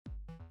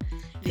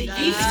The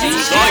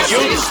Youthscape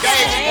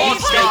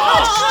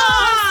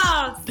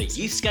Podcast! The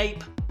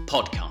Youthscape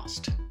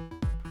Podcast.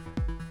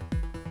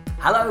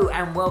 Hello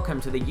and welcome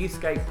to the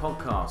Youthscape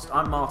Podcast.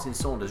 I'm Martin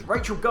Saunders.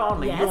 Rachel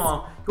Gardner,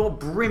 Yes. you're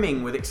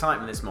brimming with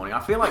excitement this morning. I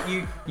feel like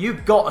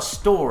you've got a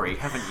story,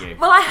 haven't you?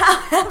 Well, I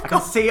have. I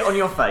can see it on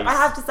your face. I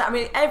have to say, I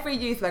mean, every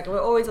youth worker, we're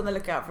always on the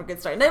lookout for a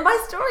good story. No, my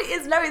story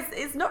is,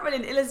 it's not really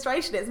an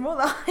illustration, it's more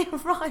that I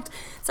arrived.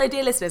 So,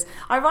 dear listeners,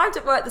 I arrived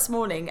at work this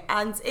morning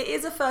and it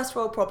is a first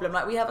world problem.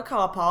 Like, we have a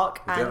car park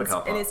and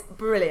it's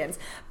brilliant.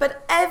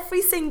 But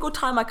every single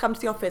time I come to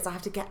the office, I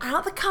have to get out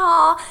of the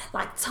car,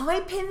 like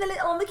type in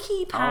on the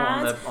keypad,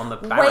 on the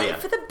barrier. wait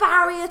for the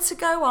barrier to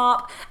go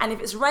up, and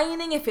if it's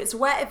raining, if it's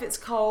wet, if it's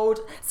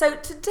cold. So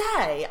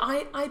today,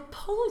 I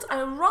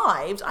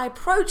arrived, I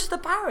approached the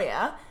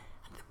barrier,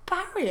 and the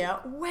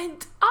barrier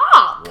went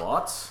up.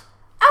 What?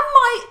 And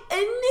my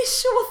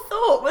initial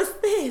thought was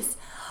this: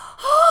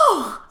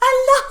 oh, at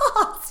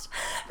last,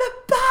 the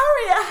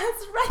barrier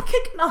has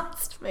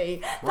recognised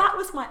me. That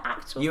was my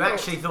actual You thought.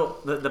 actually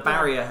thought that the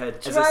barrier had,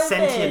 as a Drove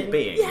sentient in.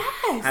 being,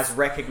 Yes. has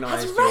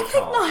recognised has your car.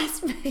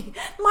 recognised me.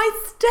 My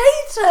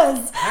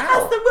status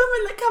How? as the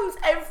woman that comes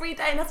every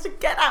day and has to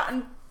get out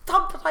and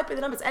type in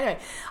the numbers. Anyway,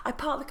 I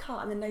parked the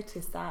car and then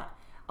noticed that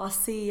our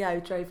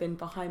CEO drove in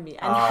behind me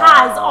and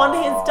has on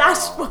his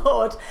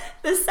dashboard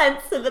the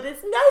sensor that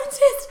it's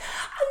noticed.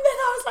 And then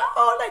I was like,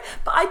 oh no.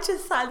 But I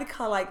just sat in the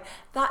car like,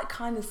 that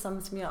kind of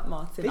sums me up,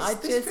 Martin.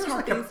 This feels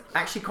like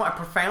actually quite a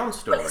profound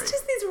story. Well, it's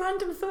just these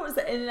random thoughts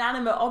that an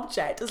inanimate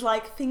object is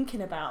like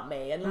thinking about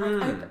me and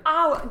like,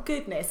 oh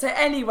goodness. So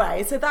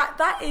anyway, so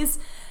that is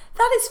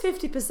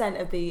 50%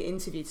 of the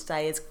interview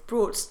today is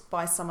brought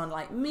by someone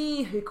like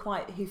me who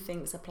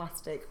thinks a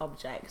plastic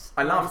object.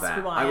 I love is that.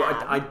 who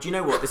I am. Do you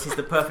know what? This is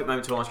the perfect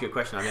moment to ask you a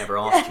question I've never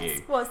asked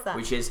you. What's that?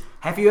 Which is,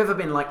 have you ever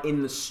been like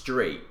in the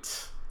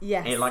street?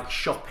 Yes. In like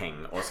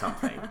shopping or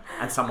something,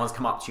 and someone's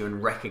come up to you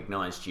and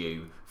recognised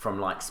you from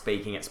like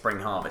speaking at Spring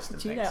Harvest and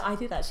Do you things? know, I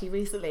did actually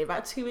recently,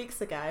 about 2 weeks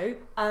ago.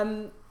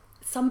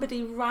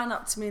 Somebody ran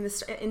up to me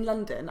in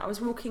London. I was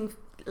walking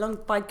along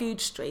by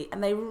Goodge Street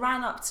and they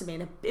ran up to me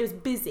and it was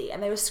busy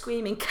and they were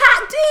screaming, Cat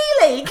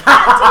Deely!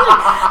 Cat Deely!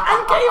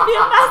 And gave me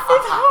a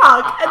massive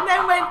hug and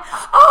then went,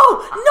 oh,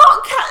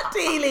 not Cat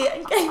Deely!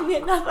 And gave me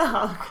another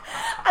hug.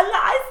 And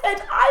I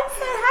said, I'm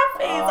so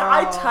happy.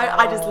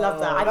 I just love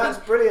that.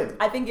 That's brilliant.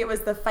 I think it was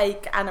the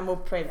fake animal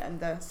print and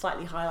the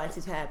slightly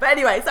highlighted hair. But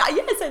anyway, so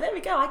there we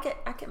go. I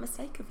get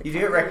mistaken for You do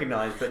get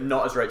recognised, but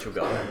not as Rachel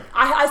Gardner.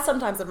 I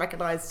sometimes am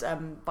recognised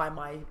by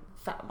my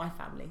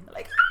family. They're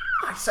like,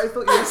 I so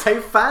thought you were the same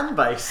fan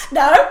base.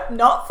 no,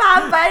 not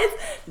fan base.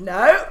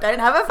 No, don't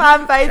have a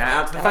fan base. Shout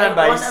out to the Don't fan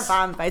base. want a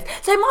fan base.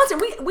 So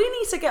Martin, we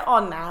need to get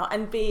on now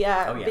and be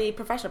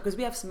professional because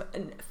we have some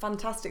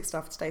fantastic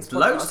stuff today.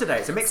 Loads today.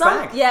 It's a mixed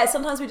bag. Yeah,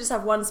 sometimes we just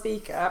have one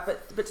speaker,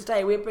 but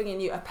today we're bringing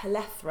you a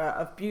plethora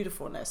of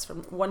beautifulness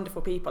from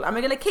wonderful people, and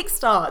we're going to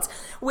kickstart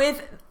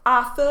with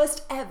our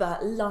first ever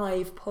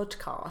live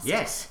podcast.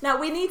 Yes. Now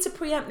we need to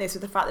preempt this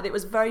with the fact that it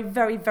was very,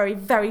 very, very,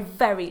 very,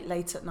 very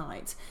late at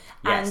night.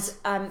 Yes.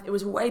 And it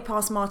was way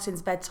past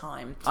Martin's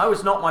bedtime. I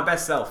was not my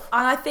best self.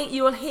 And I think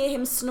you will hear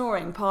him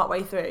snoring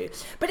partway through.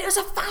 But it was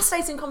a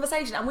fascinating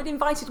conversation, and we'd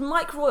invited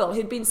Mike Royal,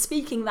 who'd been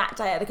speaking that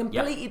day at a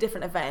completely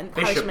different event.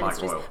 Bishop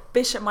Mike Royal.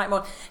 Bishop Mike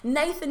Royal.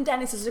 Nathan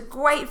Dennis is a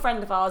great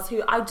friend of ours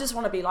who I just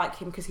want to be like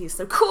him because he's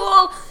so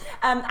cool.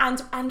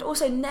 And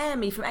also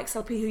Naomi from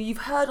XLP, who you've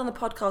heard on the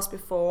podcast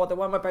before, the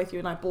one where both you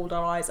and I bawled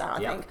our eyes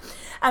out, I think.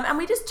 And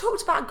we just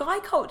talked about guy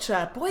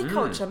culture, boy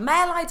culture,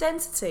 male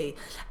identity,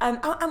 and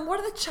what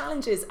are the challenges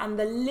and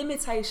the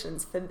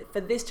limitations for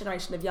this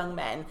generation of young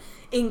men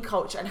in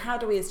culture, and how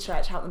do we as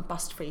church help them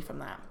bust free from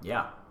that?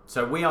 Yeah.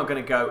 So we are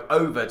going to go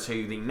over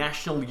to the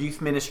National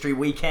Youth Ministry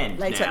weekend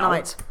Late now. at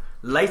night.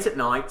 Late at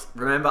night.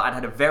 Remember, I'd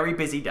had a very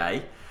busy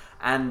day,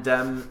 and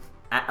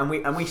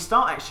we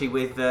start actually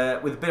with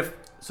a bit of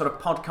sort of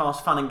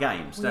podcast fun and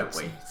games, don't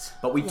we?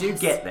 But we do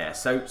get there.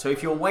 So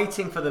if you're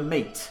waiting for the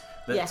meat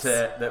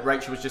that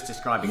Rachel was just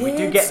describing, we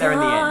do get there in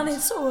the end.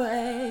 It's on its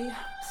way.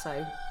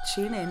 So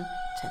tune in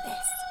to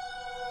this.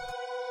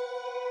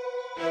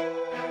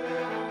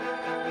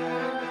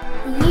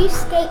 The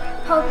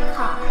Youthscape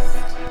Podcast.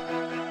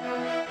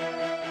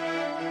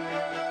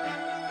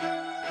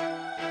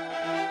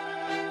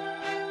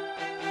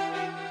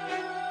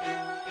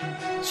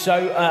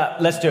 So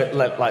let's do it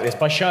like this.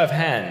 By show of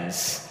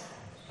hands,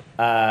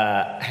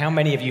 how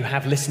many of you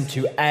have listened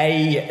to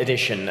a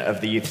edition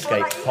of the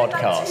Youthscape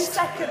podcast? 2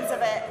 seconds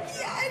of it.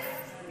 Yes.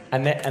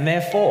 And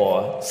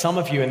therefore, some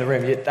of you in the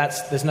room,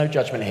 there's no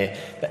judgment here.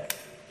 But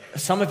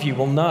some of you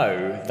will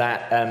know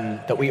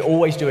that we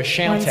always do a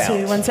shout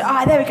out. 1, 2. All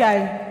right, there we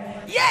go.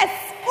 Yes.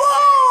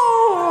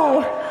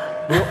 Whoa.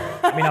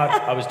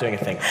 I was doing a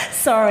thing.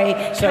 Sorry,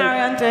 carry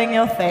on doing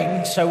your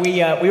thing. So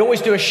we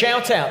always do a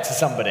shout out to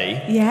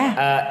somebody.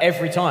 Yeah.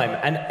 Every time.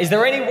 And is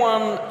there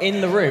anyone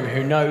in the room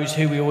who knows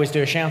who we always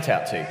do a shout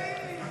out to?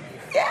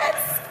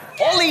 Yes.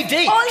 Ollie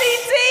Deeks. Ollie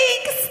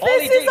Deeks.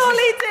 This is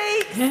Ollie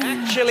Deeks.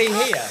 Actually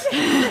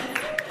here.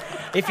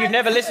 If you've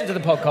never listened to the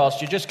podcast,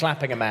 you're just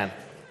clapping a man.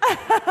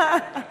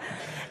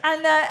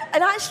 And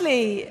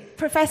actually,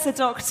 Professor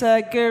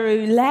Dr.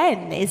 Guru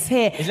Len is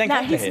here. Is Len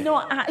now, Kepler he's here?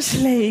 not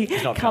actually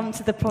not come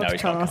to the No,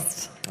 he's not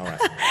podcast. All right.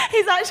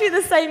 He's actually in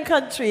the same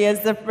country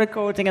as the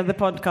recording of the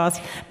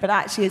podcast, but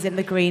actually is in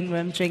the green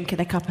room drinking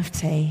a cup of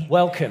tea.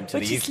 Welcome to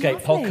Which the is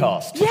Youthscape lovely.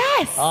 podcast.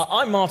 Yes!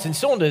 I'm Martin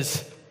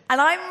Saunders. And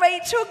I'm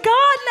Rachel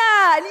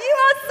Gardner, and you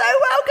are so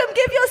welcome.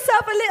 Give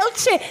yourself a little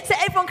cheer so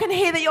everyone can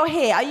hear that you're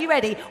here. Are you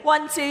ready?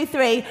 1, 2,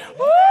 3.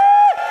 Woo!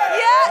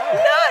 Yeah,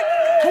 look!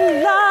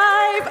 A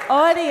live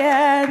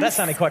audience. That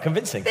sounded quite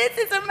convincing. This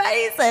is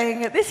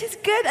amazing. This is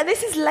good. And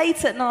this is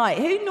late at night.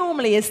 Who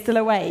normally is still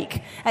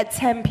awake at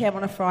 10 p.m.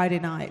 on a Friday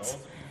night?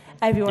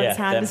 Everyone's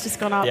hand them. has just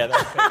gone up. Yeah,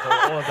 those people,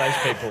 all of those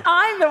people.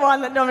 I'm the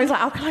one that normally is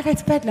like, oh, can I go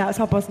to bed now? It's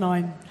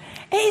 9:30.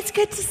 It's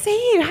good to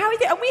see you. How are you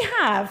doing? And we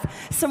have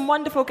some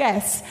wonderful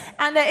guests.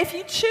 And if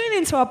you tune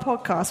into our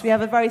podcast, we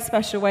have a very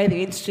special way that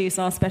we introduce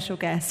our special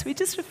guests. We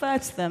just refer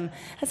to them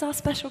as our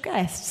special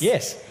guests.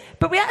 Yes.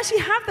 But we actually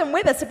have them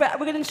with us. But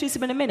we're going to introduce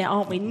them in a minute,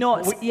 aren't we?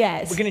 Not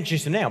yet. We're going to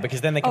introduce them now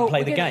because then they can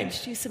play the we're game. going to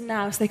introduce them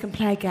now so they can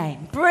play a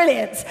game.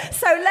 Brilliant.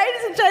 So,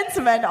 ladies and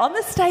gentlemen, on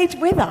the stage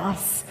with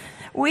us,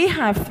 we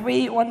have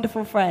 3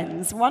 wonderful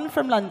friends. 1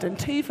 from London,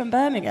 2 from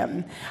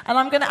Birmingham. And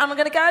I'm going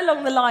to go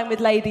along the line with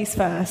ladies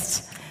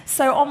first.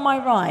 So on my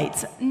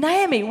right,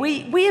 Naomi,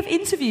 we have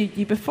interviewed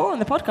you before on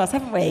the podcast,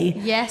 haven't we?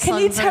 Yes, Can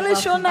I'm you very tell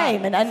us your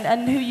welcome name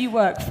and who you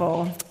work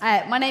for?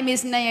 My name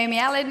is Naomi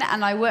Allen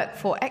and I work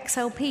for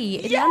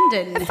XLP in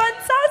London.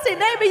 Fantastic.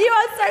 Naomi, you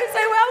are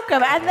so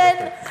welcome. And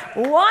then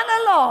one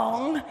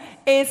along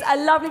is a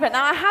lovely friend.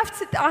 Now I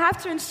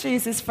have to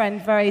introduce this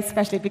friend very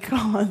specially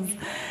because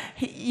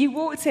you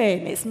walked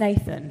in, it's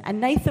Nathan,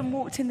 and Nathan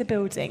walked in the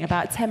building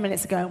about 10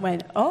 minutes ago and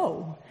went,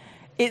 oh,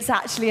 it's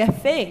actually a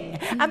thing.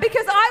 And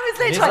because I was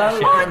literally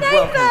like,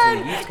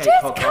 Nathan,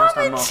 just come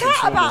and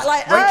chat about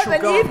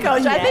urban youth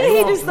culture. I think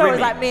he just thought it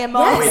was like me and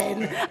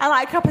Martin and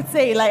like a cup of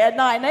tea late at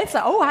night. And Nathan's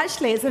like, oh,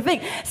 actually, it's a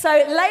thing. So,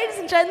 ladies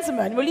and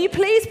gentlemen, will you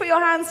please put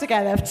your hands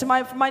together for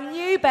my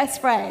new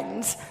best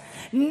friend,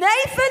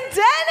 Nathan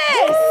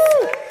Dennis.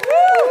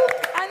 Woo!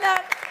 And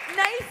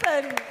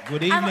Nathan.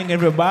 Good evening,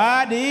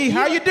 everybody.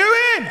 How you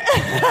doing?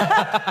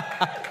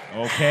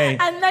 Okay.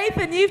 And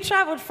Nathan, you've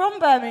travelled from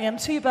Birmingham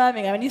to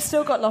Birmingham, and you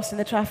still got lost in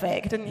the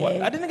traffic, didn't you?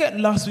 Well, I didn't get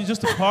lost. It's just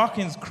the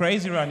parking's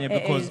crazy around here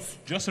because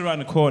just around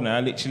the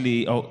corner,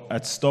 literally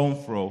at Stone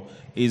Throw,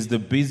 is the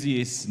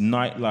busiest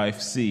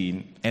nightlife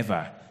scene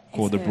ever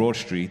called the Broad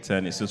Street,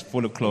 and it's just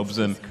full of clubs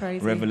and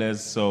crazy.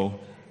 revelers. So,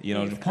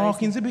 the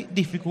parking's a bit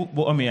difficult,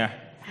 but I'm here.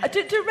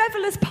 Do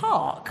revellers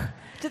park?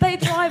 Do they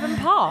drive and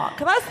park?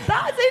 That's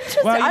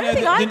interesting. Well, I don't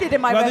think I did in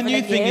my the reveling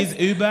new thing years. is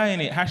Uber,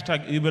 innit?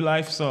 Hashtag Uber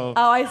life, so...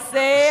 Oh, I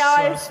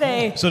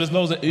see. So there's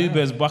loads of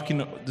Ubers blocking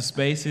up the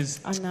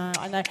spaces. I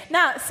know.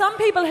 Now, some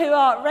people who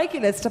are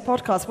regulars to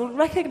podcasts will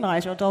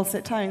recognise your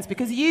dulcet tones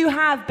because you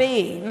have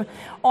been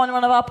on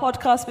one of our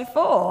podcasts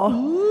before.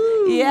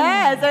 Ooh.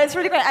 Yeah, so it's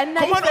really great. And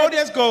Nathan, come on,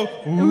 audience, go.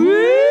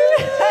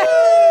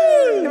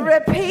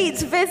 Repeat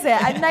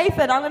visit. And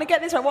Nathan, I'm going to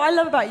get this right. What I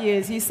love about you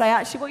is you say,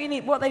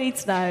 actually, what they need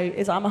to know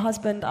is I'm a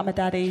husband, I'm a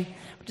daddy,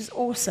 which is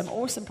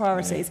awesome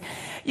priorities.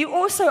 You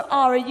also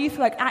are a youth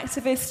work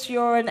activist,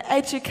 you're an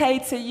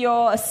educator,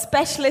 you're a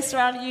specialist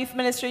around youth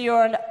ministry,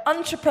 you're an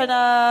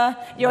entrepreneur,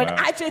 you're an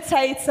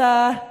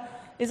agitator.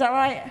 Is that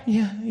right?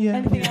 Yeah.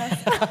 Anything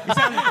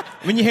else?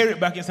 When you hear it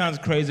back, it sounds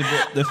crazy,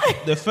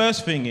 but the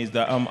first thing is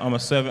that I'm a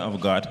servant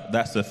of God.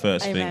 That's the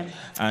first Amen. thing.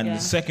 And the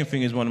second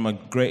thing is one of my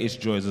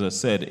greatest joys, as I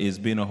said, is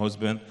being a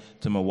husband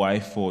to my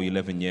wife for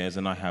 11 years,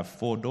 and I have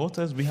 4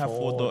 daughters. We have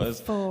 4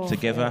 daughters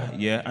together,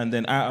 yeah. And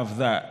then out of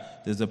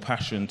that, there's a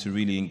passion to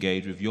really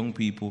engage with young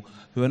people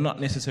who are not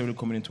necessarily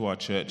coming into our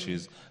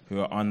churches, who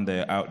are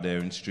out there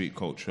in street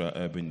culture,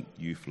 urban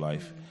youth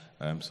life.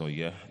 So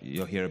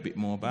you'll hear a bit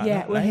more about that.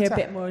 Yeah, we'll hear a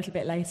bit more a little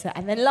bit later.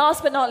 And then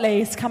last but not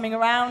least, coming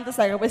around the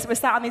circle, we're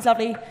sat on these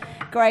lovely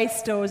grey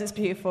stools, it's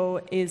beautiful,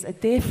 is a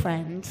dear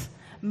friend,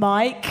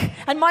 Mike.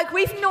 And Mike,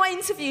 we've not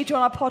interviewed you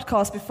on our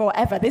podcast before,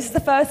 ever. This is the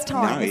first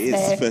time, No, it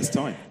is the first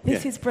time.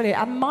 This is brilliant.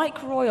 And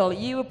Mike Royal,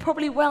 you are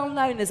probably well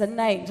known as a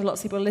name to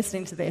lots of people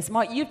listening to this.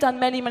 Mike, you've done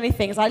many, many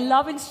things. I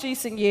love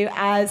introducing you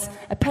as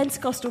a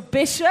Pentecostal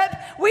bishop.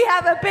 We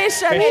have a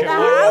bishop in the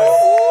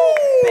house.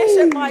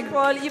 Bishop Mike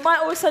Royal. You might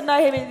also know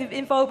him in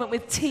involvement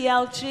with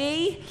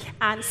TLG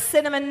and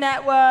Cinnamon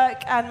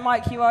Network. And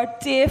Mike, you are a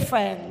dear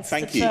friend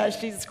to Church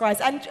Jesus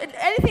Christ. And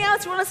anything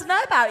else you want us to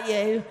know about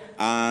you?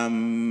 I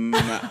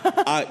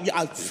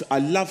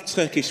love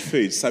Turkish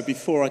food, so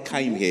before I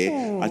came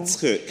here, I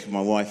took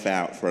my wife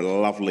out for a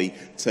lovely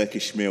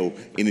Turkish meal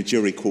in a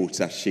Jury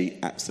Quarter. She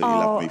absolutely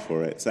loved me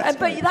for it. So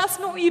but that's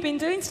not what you've been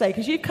doing today,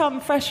 because you've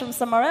come fresh from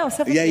somewhere else,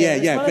 haven't you?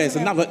 Yeah. There's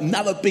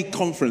another big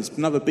conference,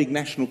 another big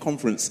national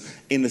conference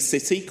in the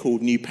city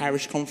called New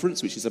Parish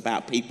Conference, which is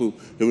about people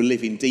who are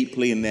living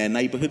deeply in their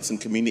neighbourhoods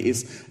and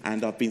communities,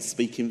 and I've been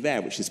speaking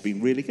there, which has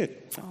been really good.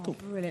 Cool.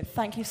 Brilliant.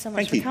 Thank you so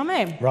much for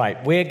coming.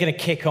 Right, we're going to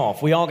kick off.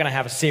 We are going to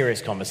have a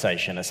serious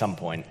conversation at some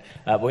point.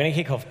 We're going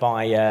to kick off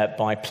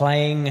by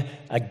playing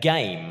a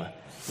game,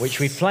 which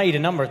we've played a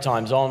number of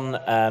times on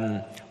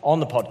on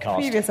the podcast,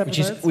 Previous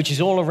episodes. which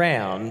is all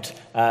around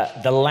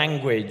the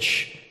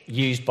language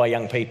used by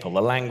young people,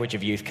 the language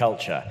of youth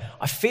culture.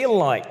 I feel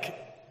like,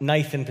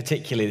 Nathan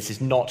particularly, this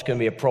is not going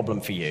to be a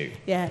problem for you.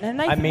 Yeah, no,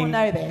 Nathan will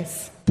know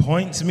this.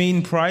 Points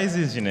mean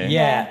prizes, you know.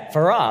 Yeah,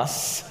 for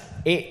us,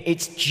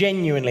 it's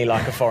genuinely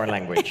like a foreign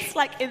language. It's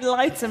like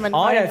enlightenment.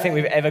 I don't think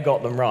we've ever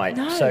got them right.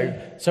 No.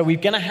 So we're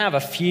going to have a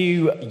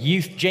few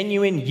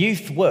genuine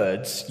youth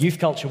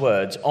culture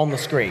words on the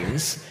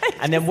screens,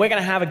 and then we're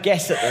going to have a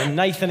guess at them.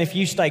 Nathan, if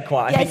you stay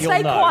quiet, I think you'll know.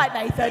 Yeah, stay quiet,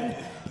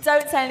 Nathan.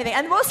 Don't say anything.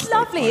 And what's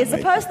lovely is the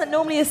person that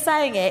normally is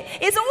saying it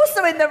is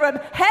also in the room,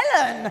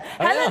 Helen.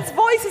 Helen's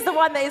voice is the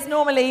one that is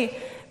normally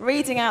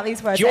reading out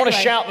these words. Do you want to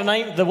shout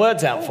the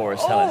words out for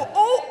us, Helen?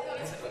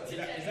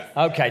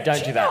 Okay,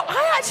 don't do that.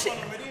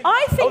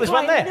 I think there's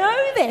one there.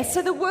 know this.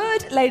 So the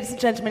word, ladies and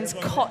gentlemen, is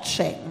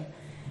cotching.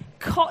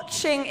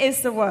 Cotching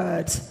is the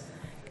word.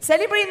 Does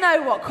anybody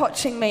know what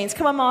cotching means?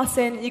 Come on,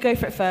 Martin, you go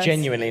for it first.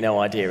 Genuinely no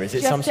idea. Is it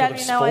Just some sort of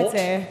genuinely sport? no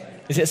idea.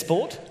 Is it a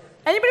sport?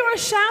 Anybody want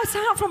to shout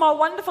out from our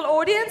wonderful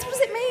audience? What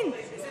does it mean?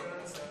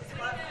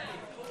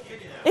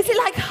 Is it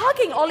like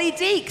hugging? Ollie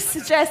Deeks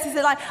suggests, is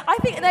it like... I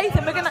think,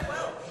 Nathan, we're going to...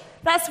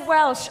 That's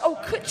Welsh. Oh,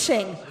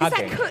 cutching.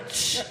 Hugging. Is that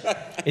cutch?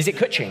 Is it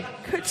kutching?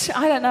 Cutch,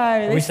 I don't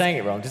know. Are we saying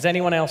it wrong? Does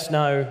anyone else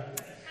know?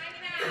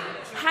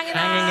 Hanging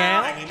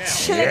out.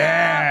 Chilling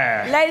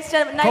out. Ladies and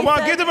gentlemen, Nathan. Come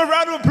on, give them a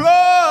round of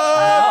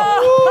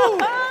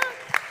applause!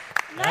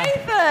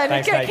 Nathan,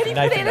 Thanks, can Nathan. you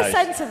put it in Nathan a knows.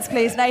 sentence,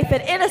 please,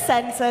 Nathan? In a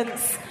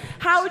sentence.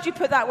 How would you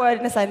put that word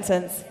in a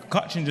sentence?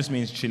 Cutching just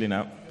means chilling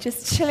out.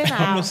 Just chilling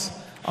out.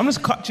 I'm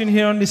just cutching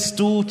here on this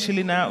stool,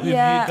 chilling out with you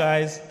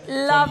guys.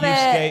 Love from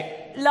Youthscape.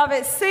 it. Love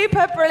it.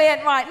 Super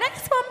brilliant. Right,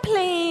 next one,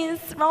 please.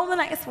 Roll the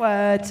next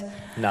word.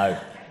 No.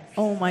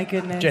 Oh, my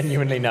goodness.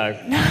 Genuinely no.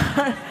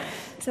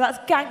 So that's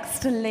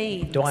gangster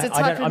lean. Do I? It's a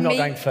type of I'm not meat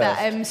going first.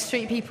 that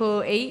street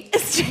people eat.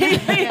 Street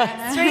people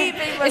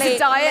It's eat a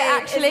diet,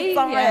 meat. actually. It's a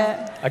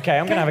diet. Okay,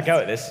 I'm going to have a go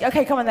at this.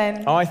 Okay, come on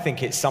then. I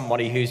think it's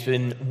somebody who's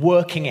been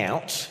working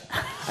out,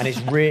 and it's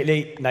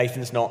really...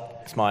 Nathan's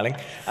not smiling.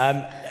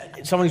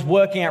 Someone who's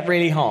working out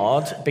really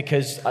hard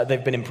because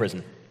they've been in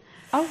prison.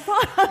 Oh,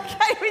 right. Okay.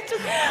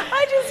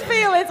 I just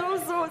feel there's all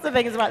sorts of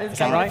things about this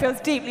game right? that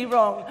feels deeply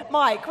wrong.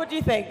 Mike, what do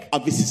you think?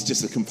 This is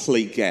just a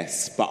complete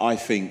guess, but I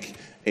think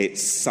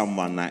it's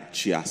someone that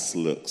just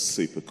looks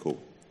super cool.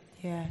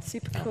 Yeah,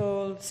 super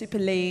cool, super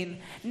lean.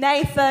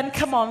 Nathan,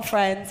 come on,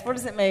 friends. What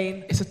does it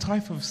mean? It's a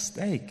type of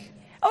steak.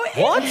 Oh,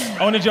 it What? is.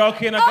 Only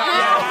joking.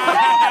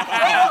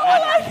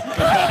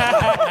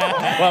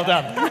 Well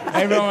done.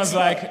 Everyone was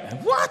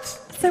like, what?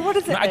 So what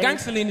does it A mean?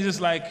 gangster lean is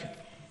just like,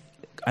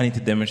 I need to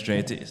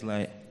demonstrate it. It's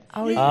like,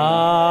 Oh, it's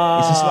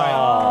just like,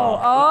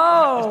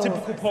 oh.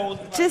 typical pose.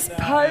 Just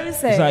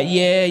posing. It's like,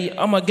 yeah,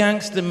 I'm a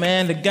gangster,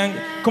 man.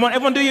 Come on,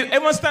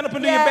 everyone stand up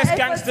and do your best everyone-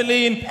 gangster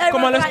lean. Come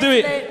everyone on, let's do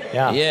it.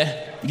 gangster lean.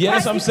 Yeah. Yeah,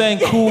 that's what I'm saying.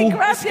 Cool.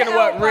 Grab It's going to your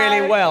work elbow.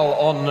 really well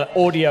on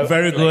audio.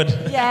 Very good.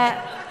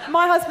 Yeah.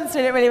 My husband's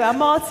doing it really well.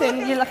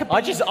 Martin, you're like a...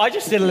 I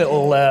just did a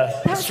little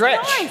That's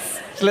stretch. nice.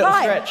 It's a little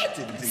Right.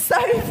 stretch.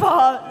 So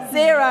far,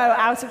 0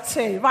 out of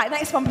 2. Right,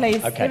 next one,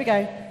 please. Okay. Here we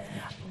go.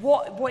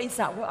 What is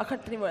that? I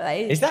can't think what that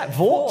is. Is that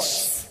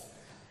Vorts?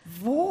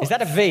 Vorts. Is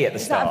that a V at the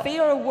Is start? that a V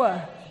or a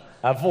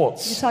W? Vorts.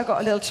 So I've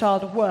got a little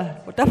child, W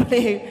or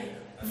W.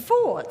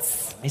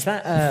 Vorts. Is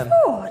that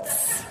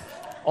Vorts.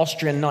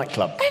 Austrian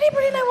nightclub?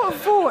 Anybody know what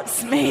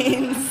Vorts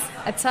means?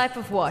 A type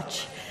of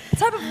watch. A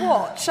type of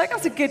watch. I think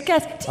that's a good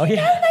guess. Do you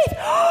yeah. know,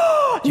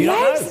 Nathan? Do you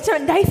not Ladies know? and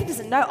gentlemen, Nathan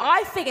doesn't know.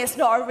 I think it's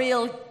not a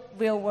real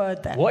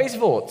word then. What is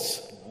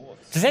Vorts?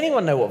 Does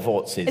anyone know what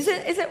Vorts is?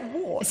 Is it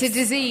warts? It's a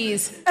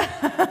disease.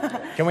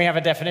 Can we have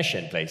a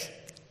definition, please?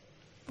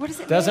 What does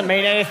it Doesn't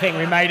mean anything.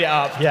 We made it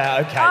up. Yeah,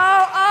 okay.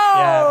 Oh,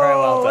 Yeah, very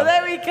well done.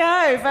 There we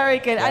go. Very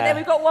good. Yeah. And then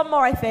we've got one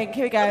more, I think.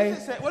 Here we go.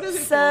 What is it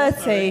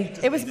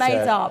 30. It was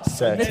made up.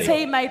 30. The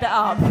team made it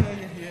up.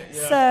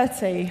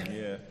 30.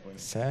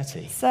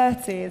 30.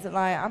 30. Is it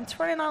like, I'm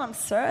 29, I'm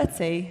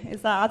 30?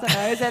 Is that, I don't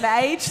know, is it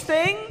an age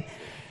thing?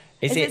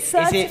 Is it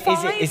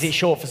certified? Is it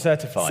short for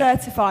certified?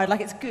 Certified,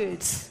 like it's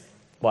good.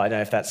 Well, I don't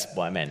know if that's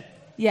what I meant.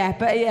 Yeah,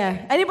 but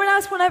yeah. Anyone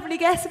else want to have any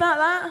guess about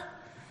that?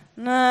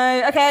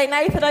 No. Okay,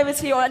 Nathan, over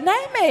to you.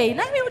 Naomi,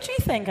 what do you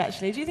think,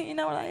 actually? Do you think you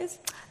know what that is?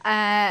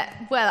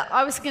 Well,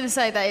 I was going to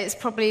say that it's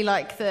probably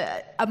like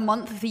a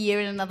month of the year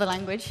in another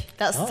language.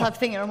 That's the type of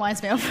thing it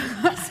reminds me of.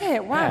 That's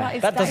it. Wow, Yeah,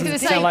 that that is doesn't I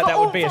was sound gonna like say, that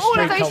for would be a for all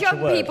of street those culture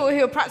young word. people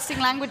who are practicing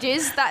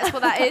languages, that's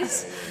what that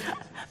is.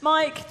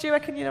 Mike, do you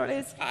reckon you know what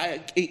it is?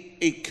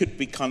 It could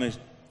be kind of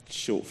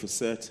short for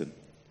certain.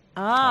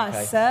 Ah,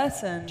 Okay.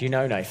 certain. Do you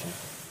know, Nathan?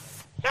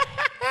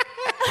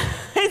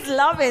 He's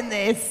loving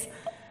this.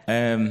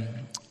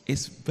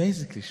 It's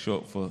basically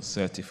short for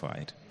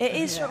certified. It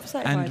is short for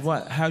certified.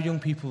 And how young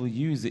people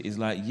use it is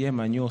like, yeah,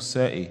 man, you're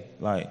 30.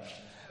 Like,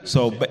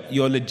 so, but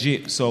you're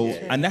legit. So,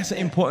 and that's an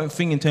important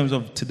thing in terms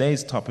of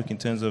today's topic, in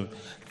terms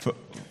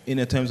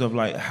of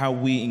like how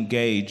we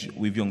engage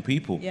with young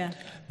people. Yeah.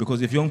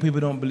 Because if young people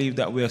don't believe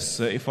that we're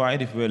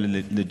certified, if we're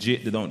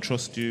legit, they don't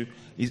trust you.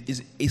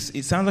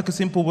 It sounds like a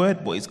simple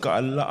word, but it's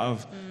got a lot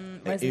of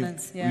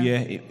resonance.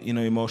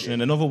 Emotion.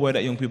 And another word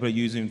that young people are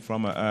using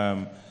from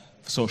a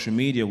social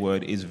media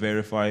word is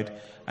verified.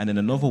 And then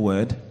another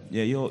word,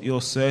 you're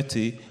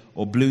certi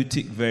or blue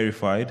tick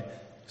verified.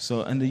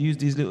 So, and they use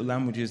these little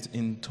languages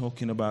in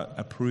talking about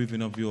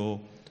approving of your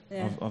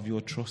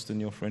trust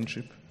and your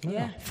friendship.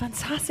 Yeah,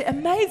 fantastic,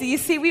 amazing. You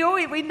see,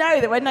 we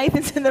know that when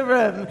Nathan's in the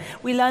room,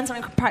 we learn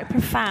something quite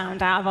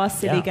profound out of our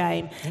silly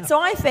game. Yeah. So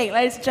I think,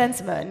 ladies and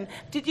gentlemen,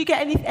 did you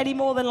get any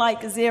more than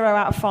like 0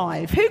 out of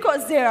 5? Who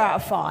got 0 out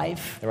of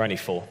 5? There are only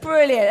 4.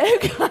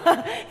 Brilliant. Who got 0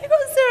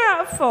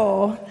 out of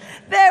 4?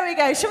 There we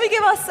go. Shall we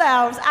give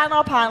ourselves and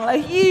our panel a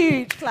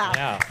huge clap?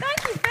 Yeah.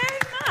 Thank you very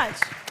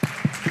much.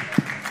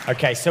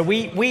 Okay, so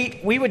we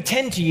would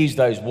tend to use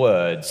those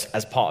words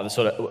as part of the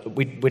sort of,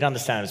 we'd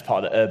understand as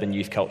part of the urban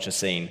youth culture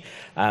scene.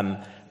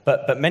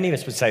 But many of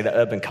us would say that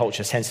urban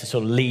culture tends to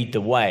sort of lead the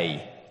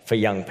way for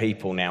young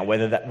people now,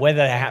 whether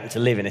they happen to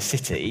live in a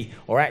city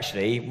or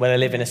actually whether they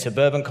live in a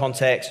suburban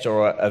context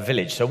or a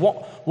village. So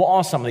what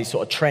are some of these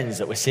sort of trends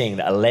that we're seeing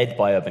that are led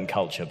by urban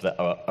culture that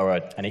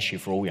are an issue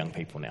for all young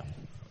people now?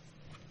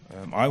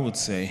 I would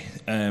say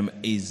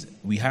is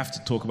we have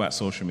to talk about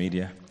social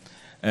media.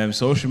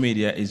 Social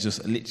media is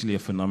just literally a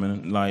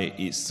phenomenon. Like,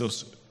 it's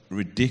just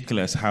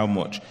ridiculous how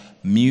much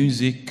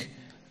music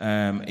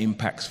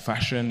impacts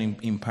fashion,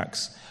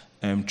 impacts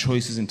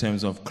choices in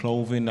terms of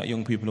clothing that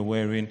young people are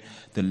wearing,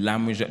 the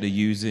language that they're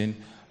using.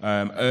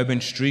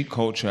 Urban street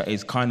culture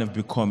is kind of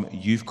become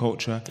youth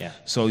culture. Yeah.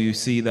 So you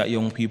see that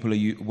young people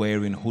are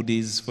wearing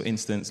hoodies, for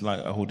instance, like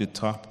a hooded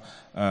top,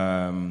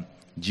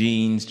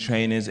 jeans,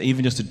 trainers,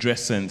 even just a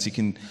dress sense. You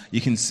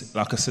can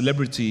like a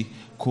celebrity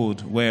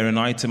could wear an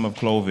item of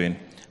clothing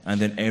and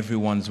then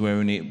everyone's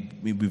wearing it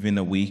within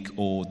a week,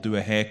 or do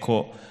a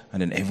haircut and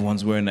then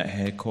everyone's wearing that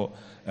haircut.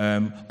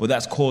 But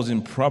that's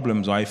causing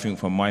problems, I think,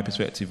 from my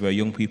perspective, where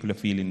young people are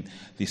feeling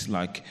this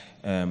like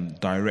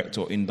direct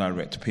or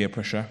indirect peer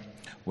pressure,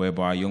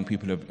 whereby young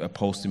people are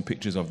posting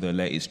pictures of their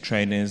latest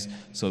trainers.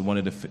 So one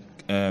of the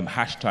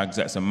hashtags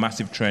that's a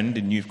massive trend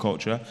in youth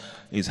culture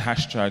is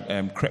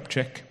hashtag crep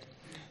check.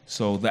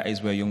 So that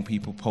is where young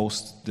people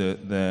post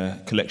the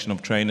collection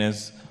of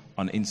trainers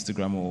on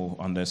Instagram or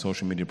on their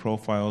social media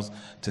profiles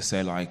to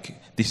say, like,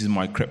 this is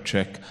my crep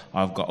check.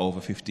 I've got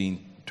over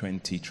 15,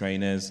 20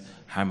 trainers.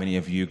 How many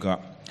have you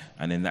got?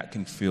 And then that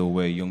can feel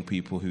where young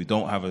people who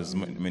don't have as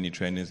many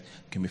trainers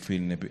can be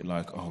feeling a bit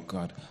like, oh,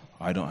 God,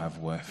 I don't have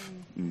worth.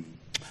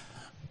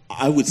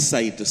 I would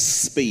say the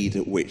speed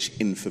at which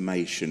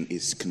information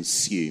is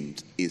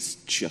consumed is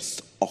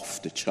just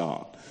off the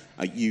chart.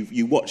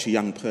 You watch a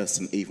young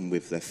person even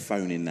with their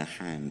phone in their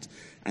hand,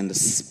 and the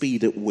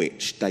speed at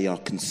which they are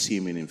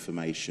consuming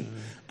information.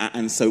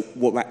 And so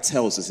what that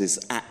tells us is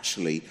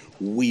actually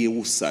we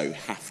also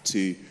have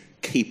to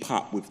keep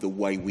up with the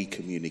way we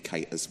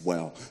communicate as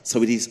well.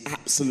 So it is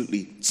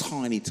absolutely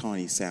tiny,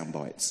 tiny sound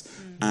bites.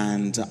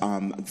 And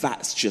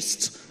that's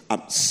just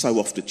so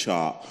off the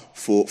chart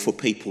for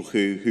people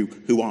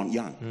who aren't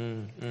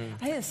young.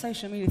 I think the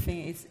social media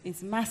thing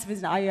is massive,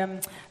 isn't it?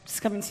 I'm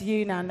just coming to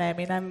you now,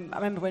 Naomi. And I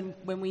remember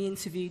when we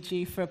interviewed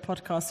you for a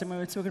podcast and we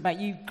were talking about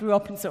you grew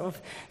up in sort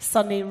of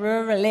sunny,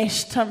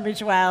 rural-ish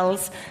Tunbridge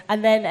Wells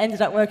and then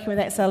ended up working with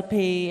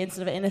XLP in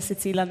sort of inner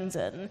city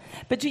London.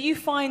 But do you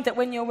find that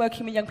when you're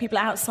working with young people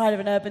outside of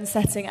an urban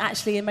setting,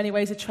 actually in many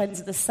ways the trends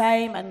are the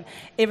same, and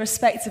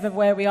irrespective of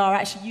where we are,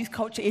 actually youth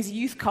culture is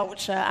youth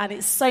culture, and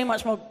it's so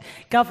much more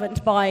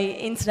governed by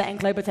internet and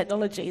global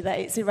technology that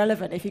it's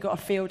irrelevant if you've got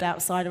a field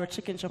outside or a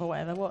chicken shop or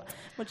whatever.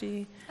 What do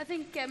you... I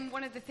think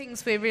one of the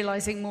things we're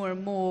realising more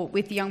and more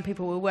with the young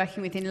people we're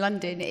working with in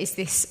London is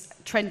this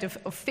trend of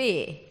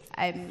fear.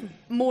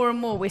 More and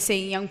more we're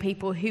seeing young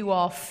people who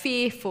are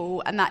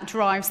fearful, and that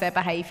drives their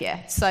behaviour.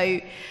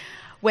 So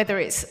whether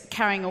it's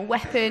carrying a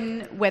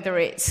weapon, whether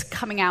it's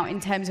coming out in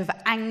terms of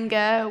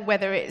anger,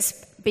 whether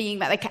it's being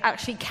that they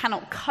actually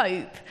cannot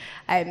cope,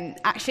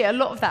 actually a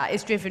lot of that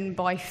is driven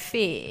by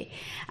fear.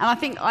 And I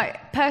think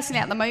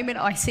personally at the moment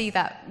I see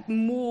that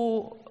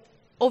more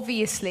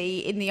obviously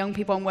in the young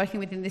people I'm working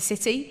with in the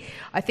city.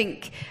 I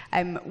think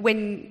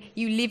when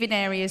you live in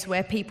areas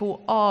where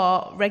people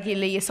are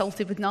regularly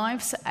assaulted with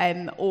knives,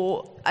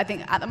 or I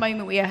think at the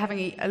moment we are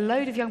having a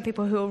load of young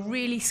people who are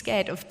really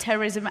scared of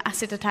terrorism,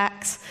 acid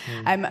attacks,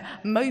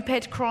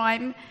 moped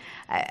crime,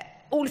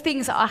 all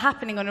things that are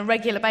happening on a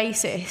regular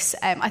basis.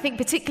 I think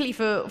particularly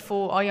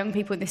for our young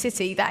people in the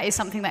city, that is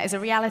something that is a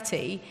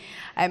reality.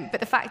 But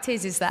the fact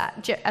is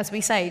that, as we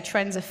say,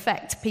 trends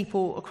affect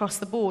people across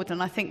the board.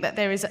 And I think that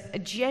there is a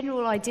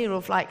general idea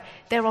of, like,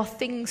 there are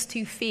things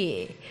to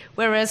fear.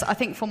 Whereas I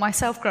think for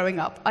myself growing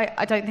up,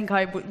 I don't think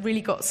I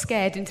really got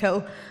scared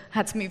until I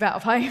had to move out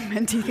of home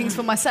and do things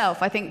for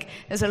myself. I think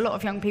there's a lot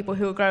of young people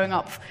who are growing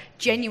up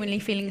genuinely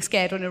feeling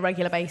scared on a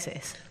regular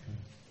basis.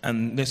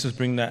 And let's just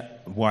bring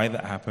that, why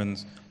that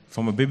happens.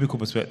 From a biblical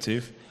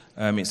perspective,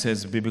 it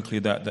says biblically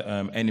that the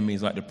enemy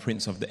is like the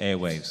prince of the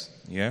airwaves,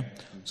 yeah?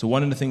 So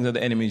one of the things that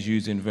the enemy is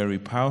using very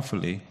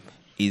powerfully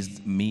is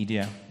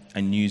media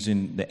and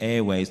using the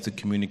airways to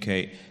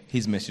communicate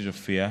his message of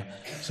fear.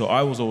 So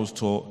I was always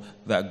taught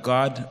that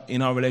God,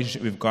 in our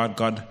relationship with God,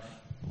 God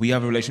we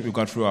have a relationship with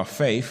God through our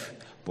faith,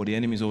 but the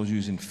enemy is always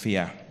using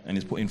fear, and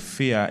he's putting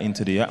fear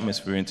into the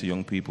atmosphere, into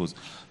young people's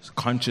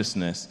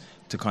consciousness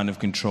to kind of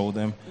control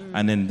them,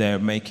 and then they're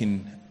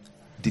making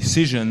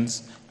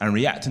decisions and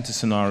reacting to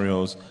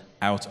scenarios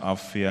out of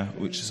fear,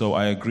 so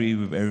I agree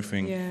with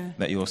everything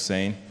that you're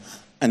saying.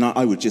 And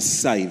I would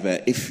just say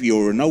that if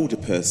you're an older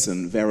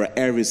person, there are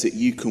areas that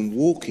you can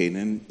walk in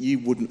and you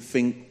wouldn't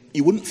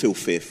feel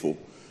fearful.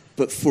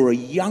 But for a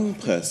young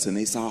person,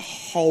 it's a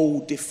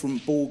whole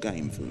different ball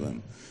game for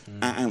them.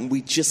 And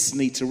we just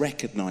need to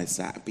recognise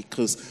that,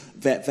 because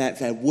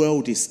their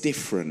world is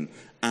different,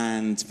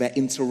 and their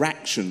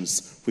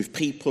interactions with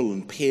people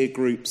and peer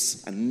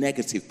groups and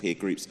negative peer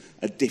groups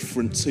are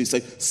different too. So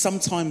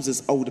sometimes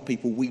as older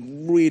people, we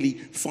really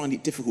find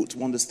it difficult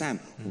to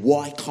understand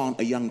why can't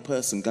a young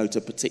person go to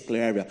a particular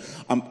area.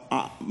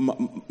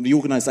 The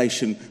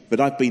organisation that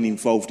I've been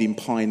involved in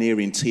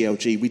pioneering,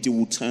 TLG, we do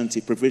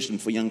alternative provision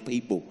for young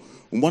people.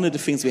 And one of the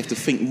things we have to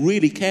think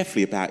really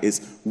carefully about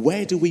is,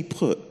 where do we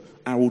put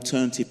our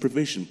alternative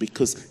provision?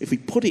 Because if we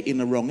put it in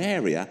the wrong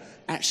area,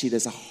 actually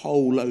there's a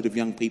whole load of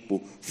young people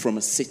from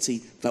a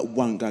city that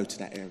won't go to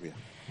that area.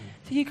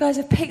 So you guys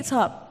have picked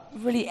up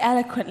really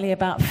eloquently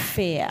about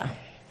fear.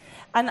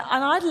 And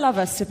I'd love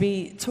us to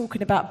be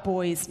talking about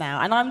boys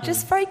now. And I'm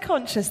just very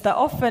conscious that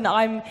often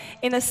I'm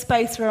in a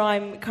space where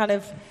I'm kind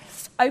of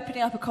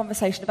opening up a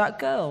conversation about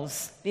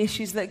girls, the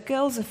issues that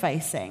girls are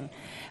facing.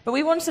 But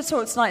we wanted to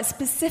talk tonight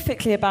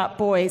specifically about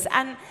boys,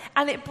 and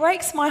it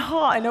breaks my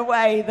heart in a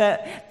way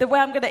that the way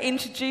I'm going to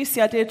introduce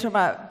the idea of talking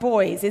about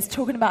boys is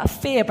talking about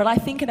fear, but I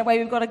think in a way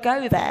we've got to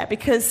go there,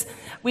 because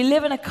we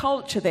live in a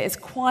culture that is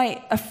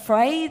quite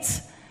afraid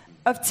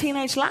of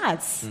teenage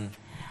lads.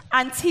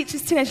 And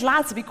teaches teenage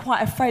lads to be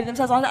quite afraid of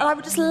themselves. And I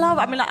would just love,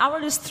 I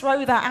want to just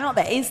throw that out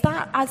there. Is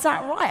that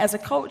right? As a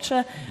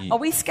culture, are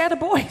we scared of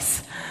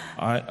boys?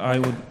 I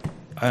would...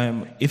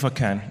 if I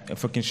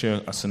can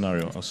share a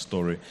scenario, a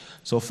story.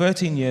 So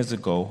 13 years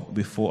ago,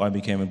 before I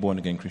became a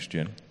born-again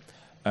Christian,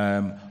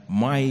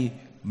 my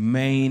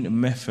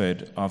main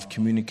method of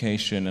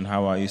communication and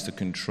how I used to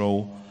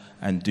control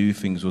and do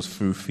things was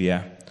through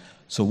fear.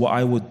 So what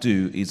I would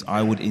do is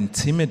I would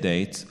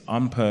intimidate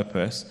on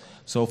purpose.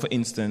 So for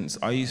instance,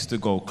 I used to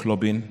go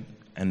clubbing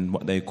and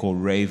what they call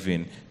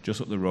raving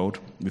just up the road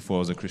before I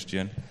was a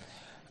Christian.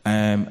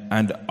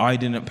 And I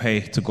didn't pay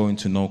to go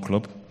into no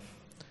club.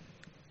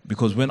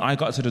 Because when I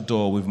got to the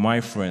door with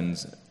my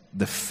friends,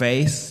 the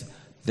face,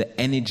 the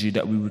energy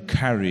that we would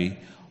carry,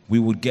 we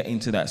would get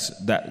into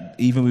that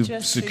even with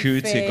just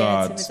security fear,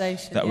 guards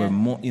that were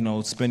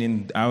more,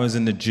 spending hours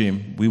in the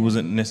gym. We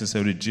wasn't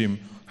necessarily gym,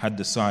 had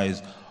the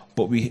size,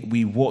 but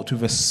we walked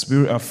with a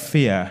spirit of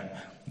fear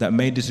that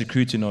made the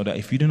security know that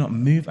if you do not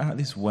move out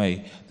this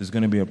way, there's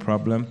going to be a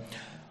problem.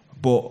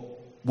 But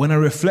when I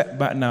reflect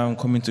back now and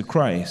come into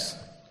Christ,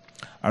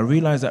 I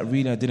realize that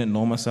really I didn't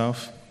know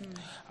myself.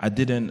 I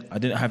didn't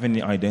have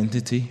any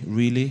identity,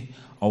 really.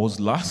 I was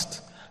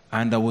lost,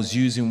 and I was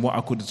using what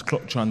I could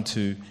clutch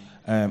onto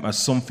as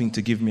something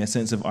to give me a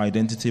sense of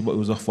identity, but it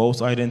was a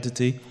false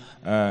identity.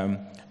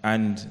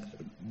 And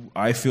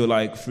I feel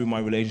like through my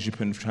relationship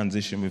and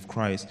transition with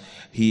Christ,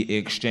 He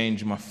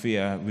exchanged my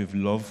fear with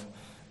love,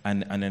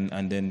 and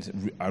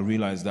then I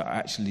realized that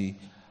actually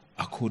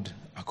I could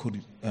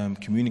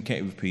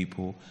communicate with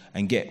people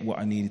and get what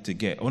I needed to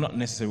get, or not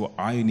necessarily what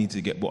I needed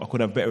to get, but I could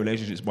have better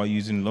relationships by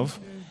using love.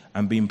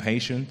 And being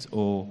patient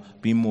or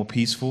being more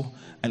peaceful.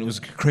 And it was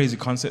a crazy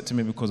concept to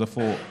me, because I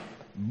thought,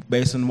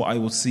 based on what I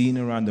was seeing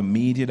around the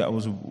media that I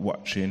was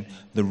watching,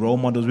 the role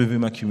models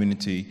within my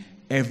community,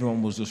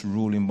 everyone was just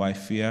ruling by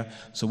fear.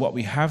 So what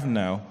we have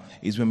now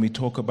is, when we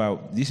talk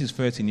about, this is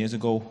 13 years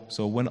ago,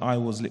 so when I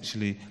was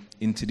literally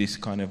into this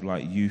kind of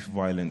like youth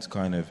violence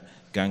kind of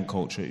gang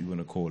culture, you want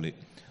to call it,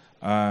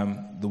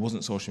 there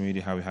wasn't social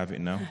media how we have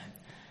it now.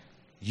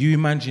 You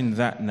imagine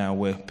that now,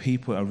 where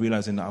people are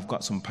realizing that I've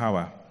got some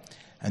power,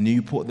 and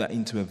you put that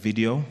into a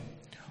video,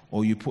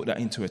 or you put that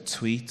into a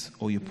tweet,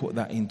 or you put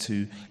that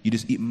into,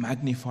 it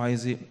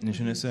magnifies it, you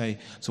shouldn't say.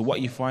 So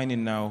what you're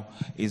finding now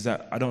is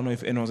that, I don't know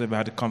if anyone's ever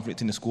had a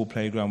conflict in the school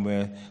playground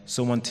where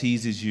someone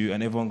teases you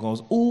and everyone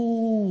goes,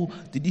 "Oh,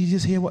 did you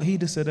just hear what he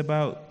just said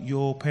about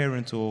your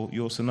parent or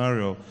your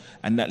scenario?"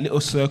 And that little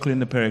circle in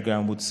the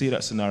playground would see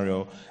that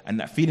scenario, and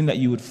that feeling that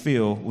you would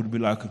feel would be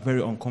like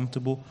very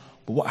uncomfortable.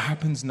 But what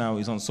happens now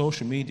is, on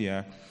social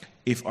media,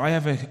 if I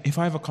have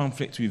a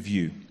conflict with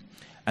you,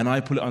 and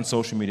I put it on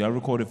social media, I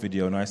record a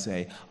video and I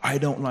say, "I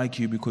don't like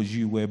you because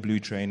you wear blue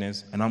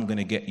trainers and I'm going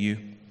to get you."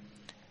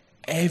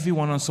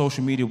 Everyone on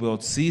social media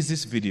world sees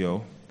this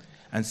video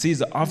and sees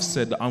that I've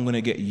said that I'm going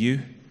to get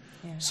you.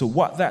 Yeah. So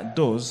what that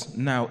does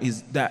now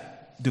is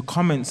that the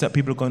comments that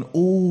people are going,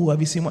 "Oh, have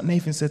you seen what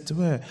Nathan said to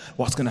her?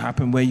 What's going to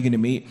happen? Where are you going to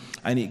meet?"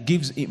 And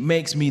it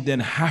makes me then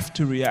have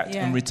to react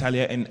and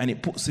retaliate, and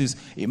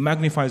it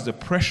magnifies the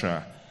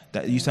pressure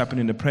that used to happen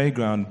in the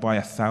playground by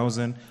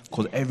 1,000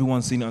 because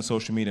everyone's seen it on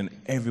social media and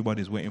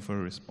everybody's waiting for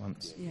a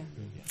response.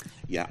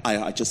 Yeah,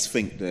 I just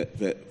think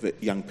that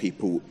young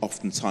people,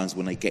 oftentimes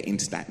when they get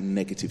into that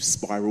negative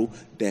spiral,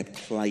 they're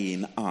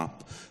playing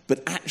up.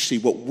 But actually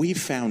what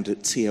we've found at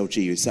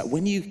TLG is that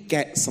when you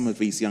get some of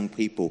these young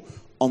people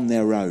on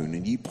their own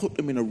and you put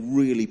them in a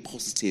really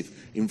positive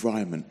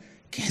environment,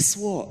 guess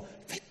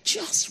what? They're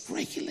just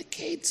regular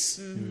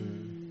kids.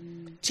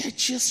 They're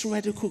just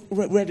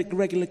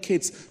regular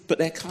kids, but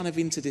they're kind of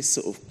into this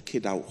sort of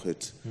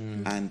kid-adulthood,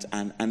 and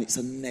it's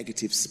a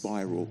negative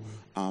spiral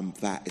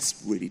that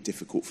is really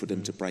difficult for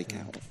them to break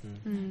out of.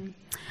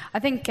 I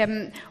think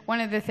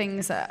one of the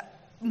things that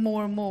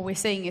more and more we're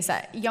seeing is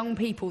that young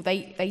people,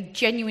 they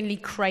genuinely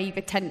crave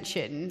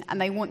attention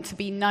and they want to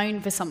be known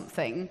for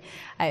something.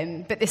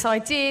 But this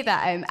idea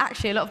that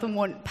actually a lot of them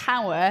want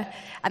power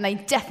and they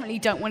definitely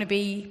don't want to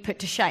be put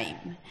to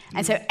shame.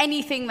 And so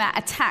anything that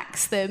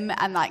attacks them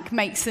and like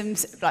makes them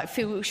like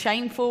feel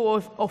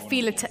shameful or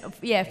feel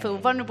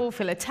vulnerable,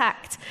 feel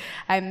attacked,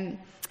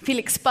 feel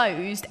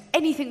exposed,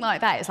 anything like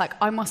that, it's like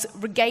I must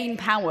regain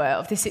power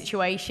of this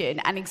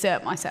situation and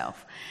exert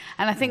myself.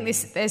 And I think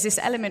there's this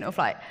element of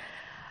like,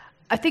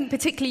 I think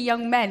particularly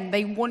young men,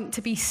 they want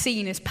to be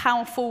seen as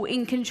powerful,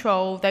 in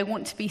control. They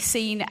want to be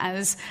seen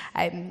as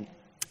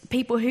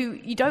people who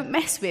you don't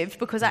mess with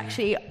because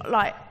actually,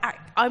 like,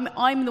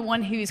 I'm the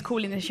one who is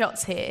calling the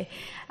shots here.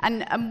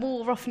 And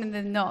more often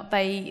than not,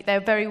 they're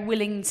very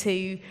willing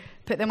to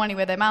put their money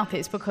where their mouth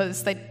is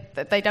because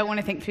they don't want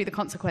to think through the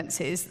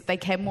consequences. They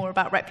care more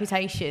about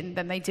reputation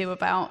than they do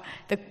about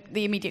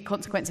the immediate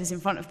consequences in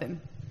front of them.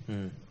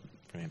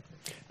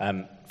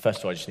 Brilliant.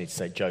 First of all, I just need to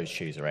say Joe's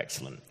shoes are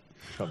excellent.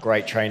 Got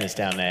great trainers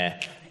down there.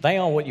 They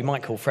are what you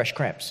might call fresh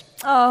crepes.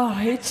 Oh,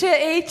 he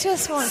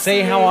just wants See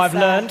to how I've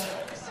that. learned?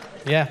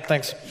 Yeah,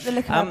 thanks. The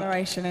look of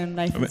admiration in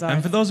Nathan's eyes.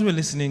 And for those who are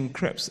listening,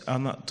 crepes,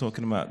 I'm not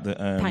talking about the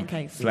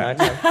pancakes. Flat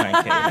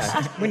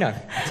pancakes. We know.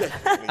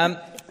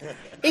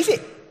 Is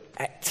it?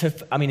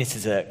 I mean, this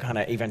is a kind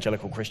of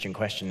evangelical Christian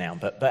question now,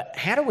 but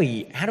how do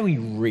we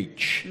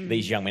reach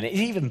these young men? Is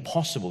it even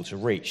possible to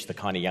reach the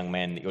kind of young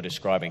men that you're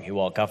describing who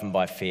are governed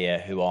by fear,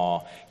 who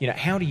are,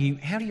 how do you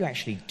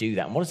actually do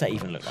that? And what does that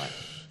even look like?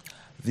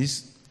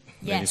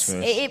 Yes,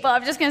 but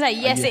I'm just going to say,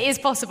 yes, it is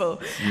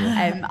possible.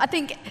 Yeah. I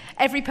think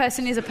every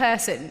person is a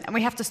person, and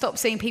we have to stop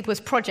seeing people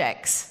as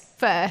projects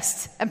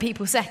first and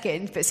people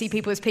second, but see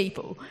people as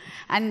people.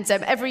 And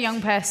every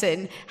young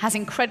person has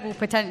incredible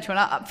potential.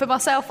 And for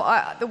myself,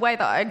 the way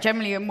that I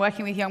generally am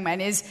working with young men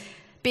is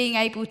being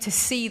able to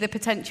see the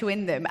potential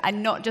in them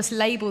and not just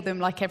label them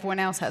like everyone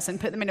else has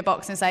and put them in a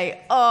box and say,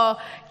 oh,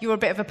 you're a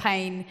bit of a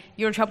pain,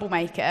 you're a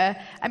troublemaker,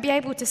 and be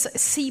able to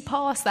see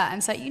past that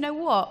and say, you know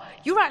what,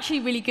 you're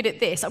actually really good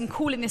at this, I'm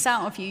calling this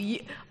out of you,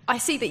 I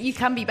see that you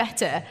can be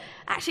better.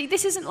 Actually,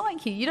 this isn't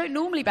like you don't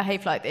normally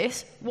behave like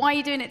this, why are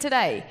you doing it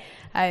today?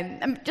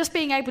 And just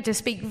being able to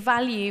speak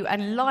value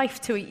and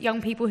life to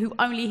young people who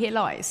only hear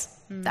lies.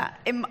 That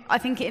I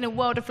think in a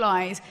world of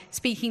lies,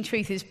 speaking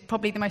truth is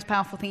probably the most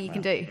powerful thing you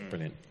can do.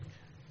 Brilliant.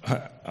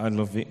 I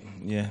love it.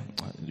 Yeah,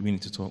 we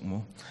need to talk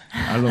more.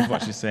 I love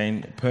what she's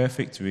saying.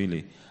 Perfect,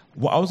 really.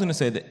 What I was going to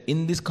say that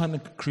in this kind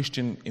of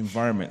Christian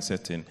environment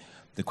setting,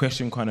 the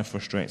question kind of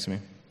frustrates me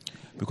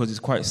because it's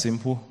quite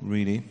simple,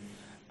 really.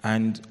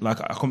 And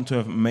like I come to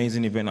an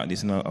amazing event like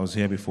this, and I was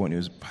here before, and it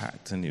was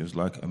packed, and it was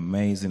like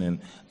amazing, and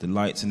the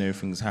lights and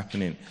everything's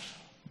happening.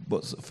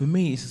 But for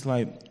me, it's just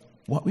like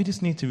what we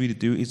just need to really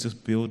do is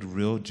just build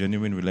real,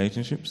 genuine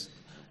relationships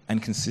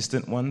and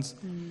consistent ones.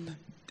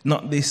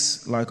 Not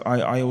this, like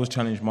I always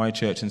challenge my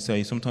church and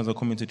say, sometimes I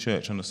come into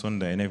church on a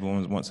Sunday and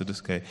everyone wants to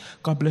just say,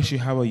 God bless you,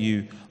 how are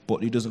you?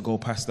 But it doesn't go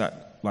past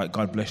that, like,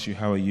 God bless you,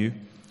 how are you?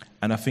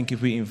 And I think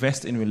if we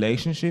invest in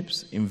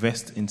relationships,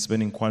 invest in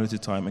spending quality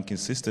time and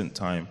consistent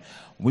time,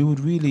 we would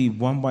really,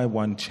 one by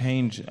one,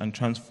 change and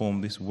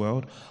transform this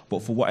world.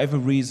 But for whatever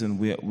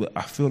reason,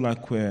 I feel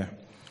like we're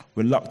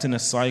locked in a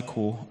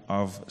cycle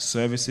of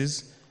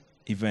services,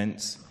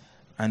 events,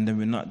 and then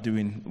we're not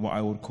doing what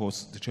I would call,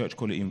 the church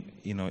call it,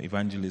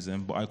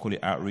 evangelism, but I call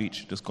it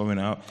outreach, just going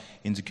out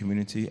into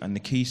community. And the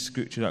key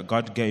scripture that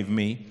God gave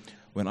me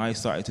when I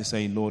started to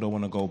say, Lord, I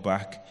want to go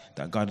back,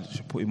 that God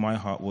put in my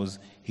heart was,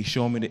 he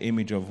showed me the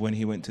image of when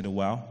he went to the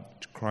well.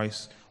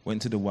 Christ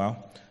went to the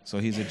well. So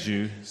he's a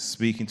Jew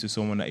speaking to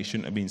someone that he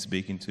shouldn't have been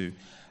speaking to.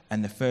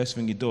 And the first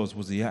thing he does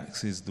was he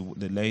asks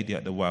the lady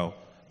at the well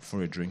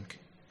for a drink.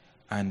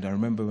 And I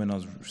remember when I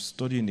was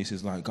studying this,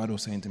 it's like God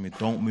was saying to me,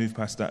 don't move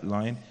past that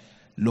line.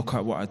 Look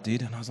at what I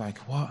did. And I was like,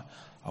 what?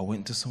 I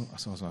went to so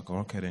I was like,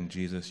 okay then,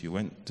 Jesus, you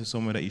went to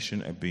somewhere that you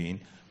shouldn't have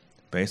been.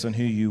 Based on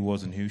who you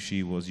was and who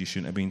she was, you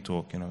shouldn't have been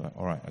talking. I was like,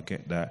 all right, I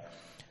get that.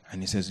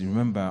 And he says,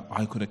 remember,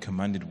 I could have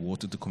commanded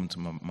water to come to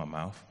my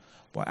mouth,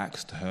 but I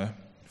asked her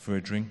for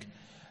a drink.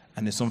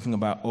 And there's something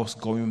about us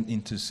going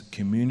into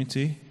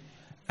community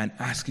and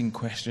asking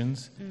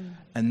questions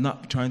and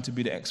not trying to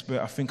be the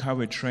expert. I think how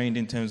we're trained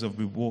in terms of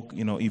we walk,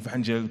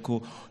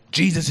 evangelical,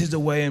 Jesus is the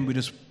way, and we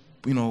just,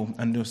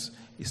 and just,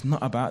 It's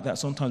not about that.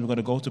 Sometimes we've got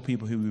to go to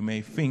people who we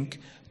may think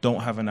don't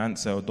have an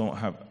answer or don't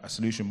have a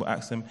solution, but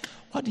ask them,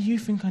 what do you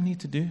think I need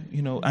to do?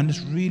 You know, and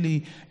just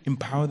really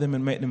empower them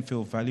and make them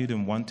feel valued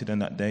and wanted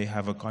and that they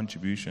have a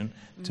contribution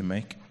to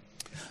make.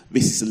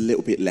 This is a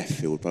little bit left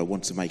field, but I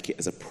want to make it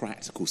as a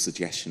practical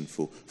suggestion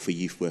for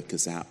youth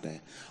workers out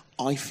there.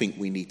 I think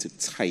we need to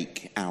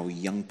take our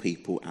young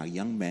people, our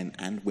young men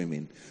and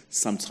women,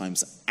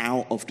 sometimes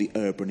out of the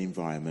urban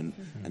environment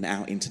and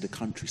out into the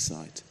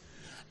countryside.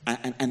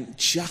 And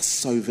just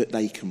so that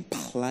they can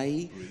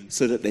play,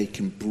 so that they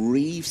can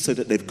breathe, so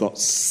that they've got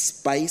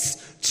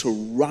space to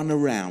run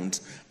around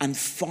and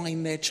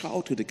find their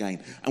childhood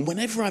again. And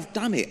whenever I've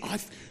done it,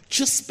 I've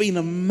just been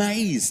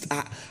amazed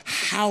at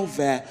how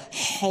their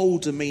whole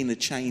demeanour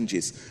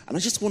changes. And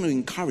I just want to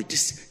encourage,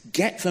 just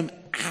get them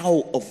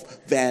out of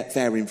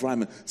their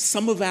environment.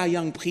 Some of our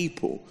young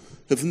people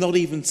have not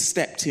even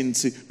stepped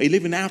into, they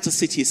live in outer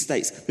city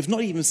estates, they've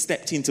not even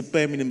stepped into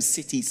Birmingham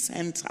city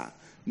centre,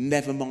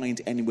 never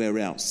mind anywhere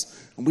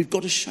else. And we've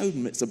got to show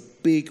them it's a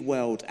big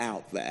world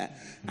out there,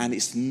 and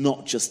it's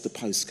not just the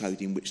postcode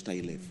in which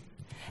they live.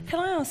 Can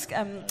I ask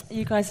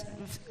you guys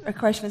a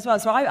question as well?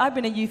 So I've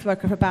been a youth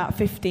worker for about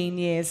 15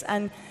 years,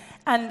 and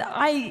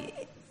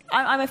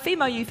I'm a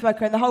female youth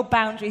worker, and the whole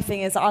boundary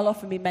thing is I'll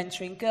often be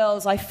mentoring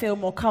girls. I feel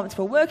more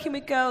comfortable working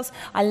with girls.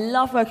 I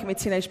love working with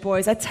teenage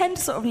boys. I tend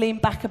to sort of lean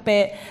back a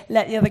bit,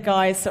 let the other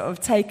guys sort of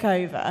take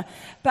over.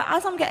 But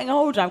as I'm getting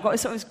older, I've got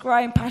this sort of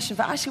growing passion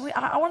for actually,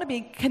 I want to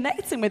be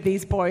connecting with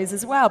these boys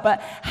as well. But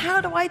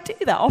how do I do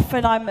that?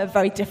 Often I'm a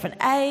very different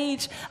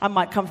age. I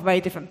might come from a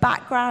very different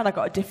background. I've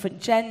got a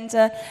different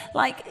gender.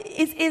 Like,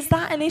 is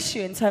that an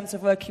issue in terms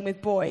of working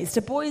with boys?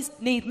 Do boys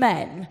need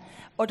men?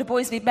 Or do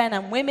boys need men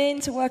and women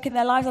to work in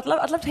their lives? I'd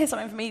love to hear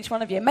something from each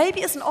one of you.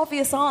 Maybe it's an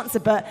obvious answer,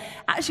 but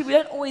actually we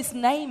don't always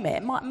name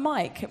it.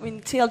 Mike, I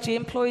mean, TLG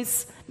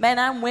employs men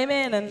and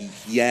women, and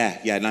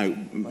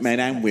men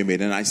and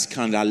women, and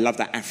I love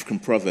that African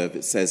proverb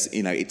that says,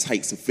 you know, it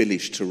takes a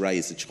village to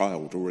raise a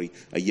child or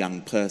a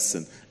young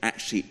person.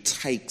 Actually, it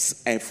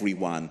takes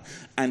everyone.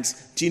 And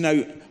do you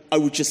know, I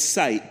would just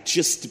say,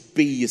 just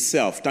be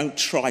yourself. Don't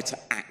try to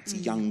act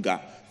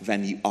younger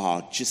than you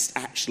are. Just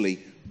actually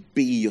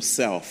be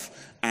yourself.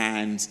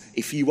 And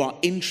if you are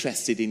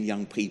interested in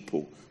young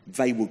people,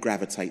 they will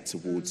gravitate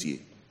towards you.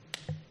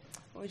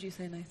 What would you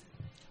say, Nathan?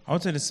 I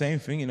would say the same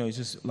thing. You know, it's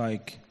just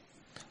like,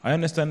 I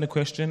understand the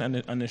question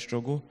and the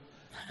struggle,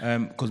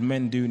 because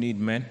men do need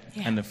men,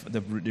 and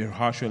the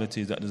harsh reality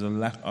is that there's a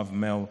lack of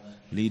male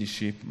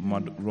leadership,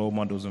 role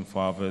models and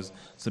fathers,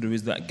 so there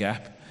is that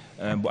gap.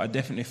 But I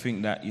definitely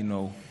think that, you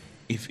know,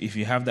 if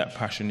you have that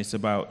passion, it's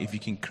about if you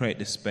can create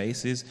the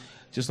spaces,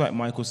 just like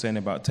Michael's saying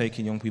about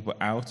taking young people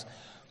out.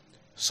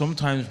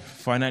 Sometimes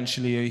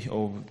financially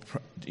or,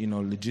 you know,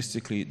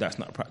 logistically, that's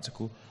not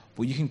practical,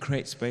 but you can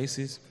create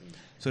spaces.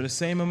 So the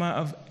same amount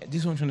of,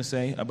 this is what I'm trying to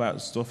say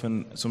about stuff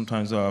and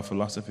sometimes our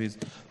philosophies,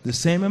 the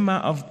same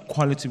amount of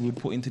quality we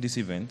put into this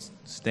event,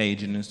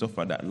 staging and stuff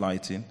like that,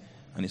 lighting,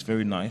 and it's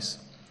very nice.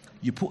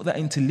 You put that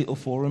into little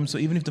forums, so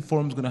even if the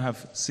forum's going to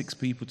have 6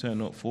 people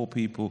turn up, 4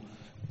 people,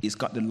 it's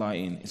got the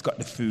lighting, it's got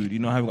the food, you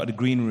know how we've got the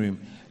green room,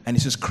 and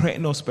it's just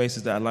creating those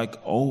spaces that are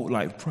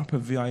like proper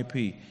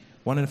VIP.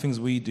 One of the things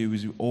we do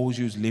is we always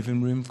use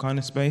living room kind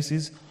of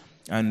spaces,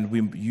 and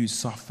we use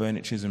soft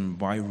furnitures and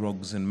buy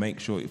rugs and make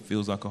sure it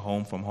feels like a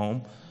home from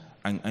home,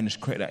 and just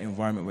create that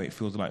environment where it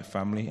feels like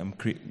family and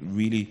create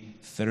really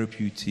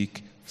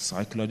therapeutic,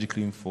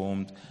 psychologically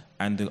informed,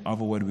 and the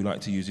other word we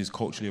like to use is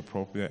culturally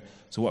appropriate.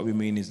 So what we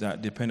mean is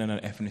that depending on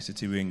the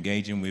ethnicity we're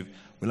engaging with,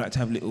 we like to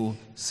have little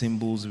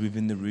symbols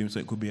within the room, so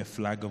it could be a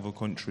flag of a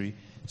country,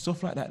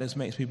 stuff like that that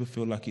makes people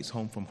feel like it's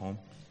home from home.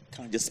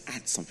 Can I just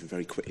add something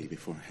very quickly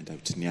before I hand over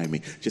to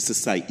Naomi? Just to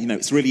say, you know,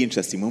 it's really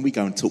interesting when we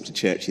go and talk to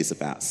churches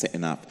about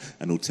setting up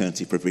an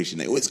alternative provision.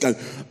 They always go,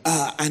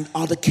 and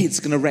are the kids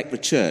going to wreck the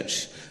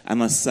church?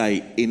 And I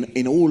say,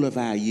 in all of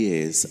our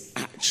years,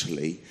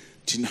 actually,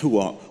 do you know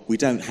what? We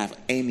don't have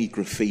any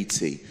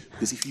graffiti.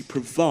 Because if you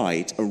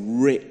provide a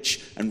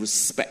rich and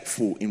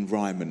respectful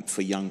environment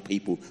for young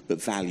people that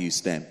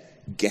values them,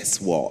 guess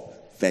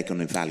what? They're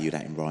going to value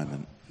that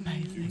environment.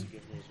 Amazing.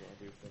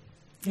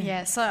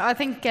 Yeah, so I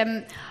think,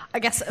 I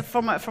guess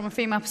from a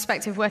female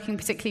perspective, working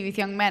particularly with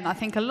young men, I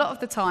think a lot of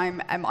the time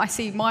I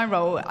see my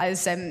role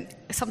as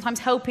sometimes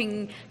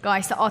helping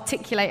guys to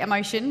articulate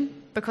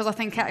emotion, because I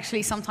think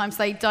actually sometimes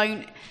they're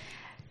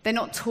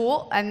not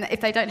taught, and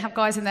if they don't have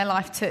guys in their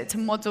life to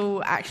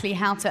model actually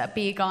how to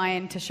be a guy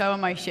and to show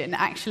emotion,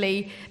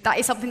 actually that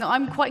is something that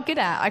I'm quite good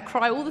at. I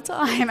cry all the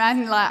time,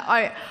 and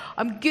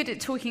I'm good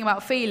at talking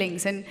about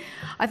feelings, and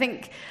I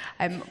think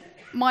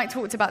Mike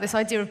talked about this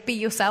idea of be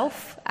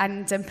yourself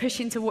and push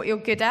into what you're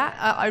good at.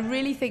 I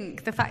really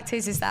think the fact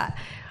is that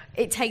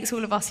it takes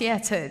all of us,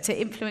 to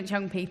influence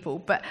young people.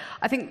 But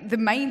I think the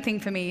main thing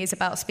for me is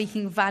about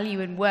speaking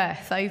value and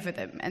worth over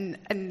them,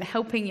 and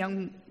helping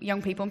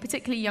young people, and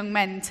particularly young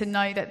men, to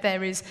know that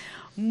there is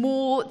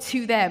more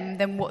to them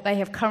than what they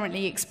have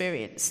currently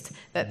experienced.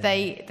 That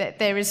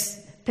there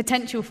is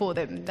potential for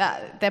them,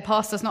 that their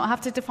past does not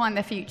have to define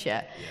their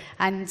future,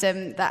 and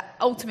that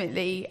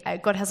ultimately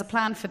God has a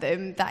plan for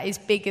them that is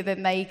bigger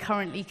than they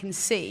currently can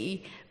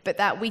see, but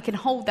that we can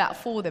hold that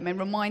for them and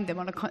remind them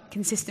on a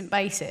consistent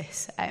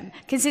basis.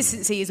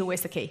 Consistency is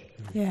always the key.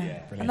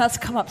 Yeah, and that's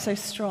come up so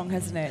strong,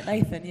 hasn't it,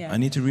 Nathan? Yeah. I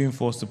need to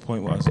reinforce the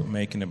point what I was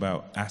making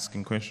about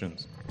asking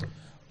questions.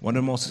 One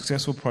of the most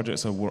successful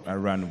projects I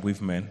ran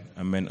with men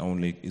and men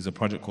only is a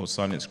project called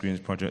Silent Screens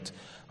Project.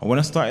 And when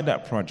I started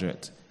that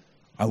project,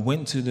 I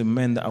went to the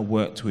men that I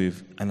worked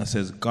with and I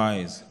said,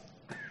 guys,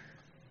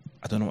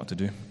 I don't know what to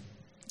do.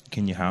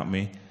 Can you help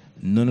me?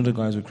 None of the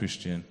guys were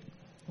Christian.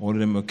 All of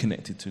them were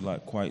connected to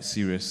like quite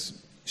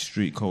serious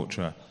street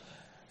culture.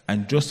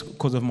 And just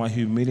because of my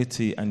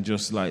humility and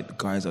just like,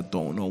 guys, I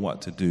don't know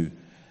what to do,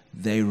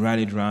 they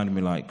rallied around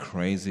me like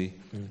crazy,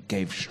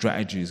 gave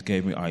strategies,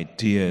 gave me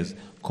ideas,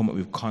 come up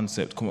with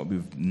concepts, come up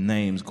with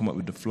names, come up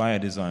with the flyer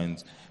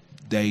designs.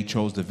 They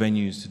chose the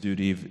venues to do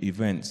the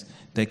events.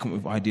 They come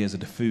up with ideas of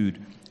the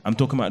food. I'm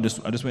talking about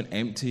I just went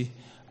empty.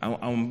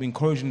 I'm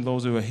encouraging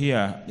those who are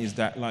here is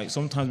that like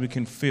sometimes we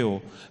can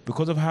feel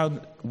because of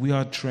how we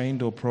are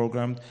trained or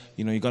programmed,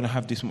 you know, you got to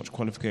have this much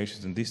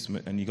qualifications and this,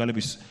 and you got to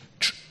be,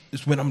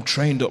 it's when I'm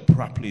trained up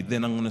properly,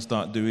 then I'm going to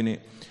start doing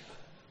it.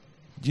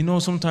 You know,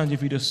 sometimes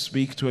if you just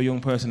speak to a young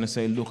person and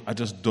say, look, I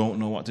just don't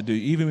know what to do,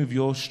 even with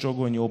your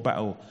struggle and your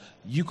battle,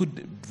 you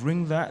could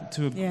bring that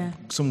to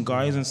some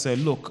guys and say,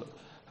 look,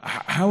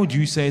 how would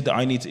you say that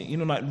I need to, you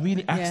know, like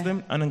really ask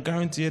them, and I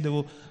guarantee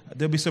you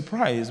they'll be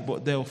surprised,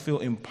 but they'll feel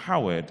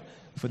empowered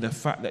for the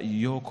fact that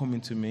you're coming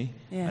to me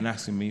and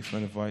asking me for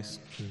advice.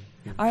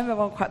 I remember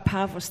one quite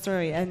powerful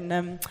story,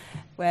 and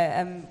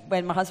where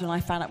when my husband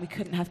and I found out we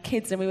couldn't have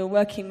kids, and we were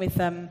working with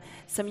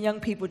some young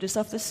people just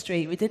off the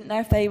street. We didn't know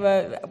if they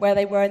were where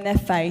they were in their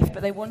faith,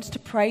 but they wanted to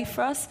pray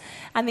for us.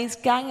 And these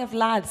gang of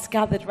lads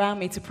gathered around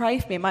me to pray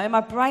for me. In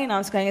my brain, I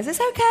was going, "Is this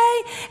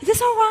okay? Is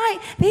this all right?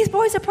 These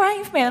boys are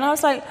praying for me." And I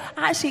was like,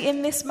 actually,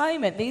 in this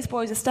moment, these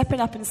boys are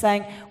stepping up and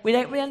saying, "We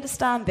don't really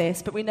understand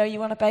this, but we know you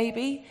want a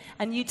baby,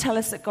 and you tell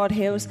us that God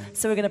heals,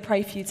 so we're going to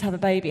pray for you to have a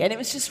baby." And it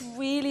was just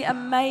really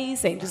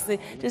amazing, just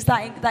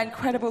that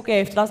incredible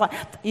gift. And I was like,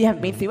 "You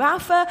haven't been through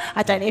Alpha.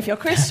 I don't know if you're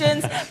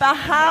Christians, but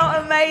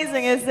how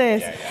amazing is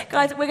this?"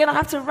 Guys, we're going to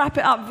have to wrap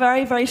it up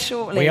very, very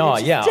shortly. We are,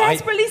 yeah.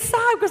 Desperately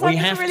sad because I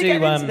need to really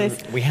get into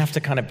this. We have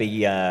to kind of be,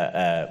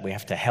 we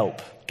have to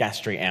help Gas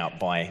Street out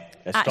by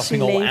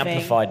stopping all leaving.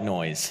 amplified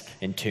noise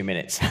in 2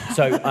 minutes.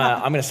 So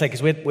I'm going to say,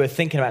 because we're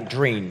thinking about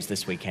dreams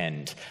this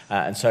weekend,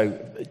 and so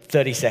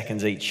 30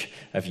 seconds each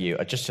of you.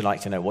 I'd just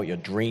like to know what your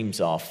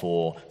dreams are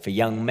for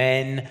young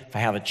men, for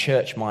how the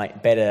church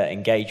might better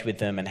engage with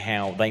them, and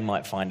how they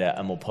might find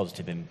a more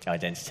positive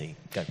identity.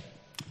 Go.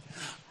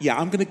 Yeah,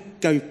 I'm going to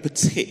go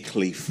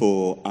particularly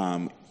for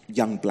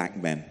young black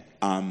men.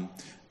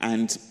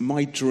 And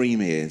my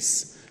dream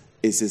is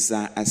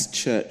that as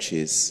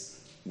churches,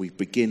 we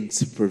begin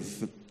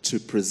to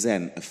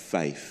present a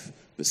faith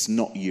that's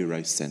not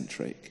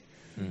Eurocentric,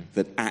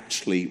 that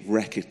actually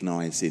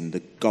recognising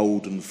the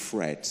golden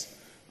thread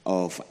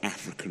of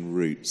African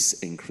roots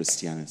in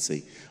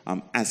Christianity.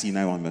 As you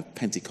know, I'm a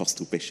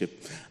Pentecostal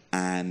bishop,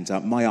 and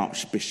my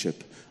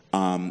Archbishop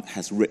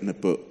has written a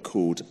book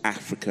called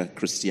Africa,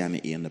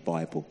 Christianity and the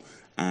Bible.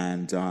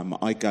 And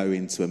I go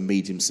into a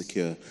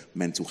medium-secure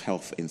mental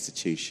health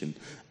institution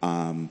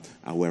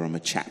where I'm a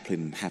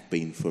chaplain and have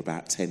been for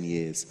about 10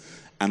 years.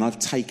 And I've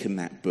taken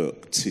that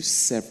book to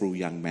several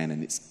young men,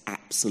 and it's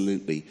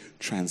absolutely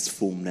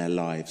transformed their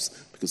lives,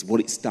 because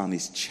what it's done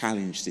is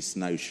challenge this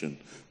notion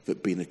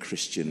that being a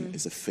Christian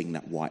is a thing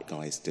that white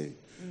guys do.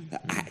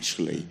 That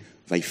actually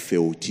they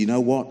feel, do you know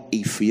what?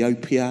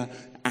 Ethiopia,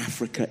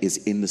 Africa is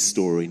in the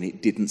story, and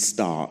it didn't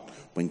start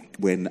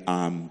when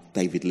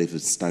David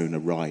Livingstone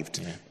arrived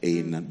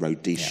in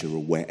Rhodesia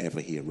or wherever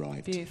he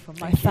arrived. Beautiful.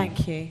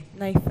 Thank you.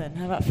 Nathan,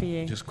 how about for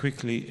you? Just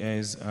quickly,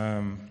 is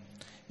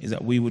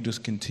that we would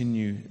just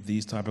continue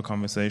these type of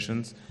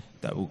conversations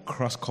that will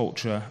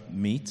cross-culture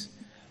meet,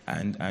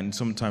 and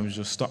sometimes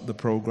just stop the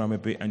program a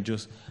bit and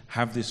just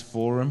have this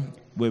forum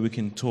where we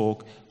can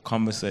talk,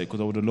 conversate,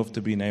 because I would have loved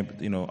to be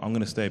able, you know, I'm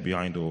going to stay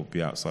behind or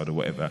be outside or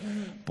whatever,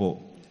 but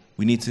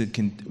we need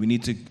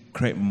to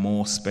create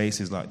more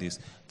spaces like this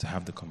to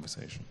have the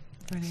conversation.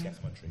 Brilliant.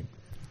 That's my dream.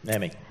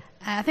 Naomi.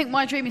 I think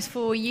my dream is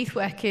for youth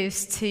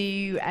workers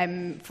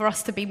for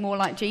us to be more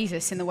like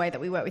Jesus in the way that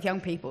we work with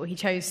young people. He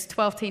chose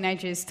 12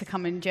 teenagers to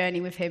come and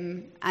journey with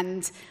him,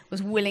 and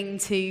was willing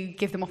to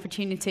give them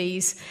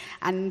opportunities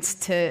and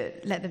to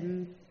let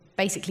them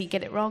basically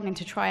get it wrong and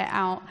to try it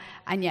out.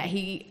 And yet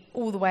he,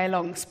 all the way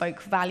along,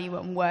 spoke value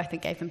and worth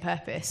and gave them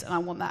purpose. And I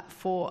want that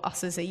for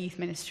us as a youth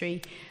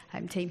ministry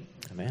team.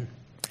 Amen.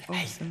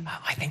 Awesome. Hey,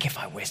 I think if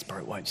I whisper,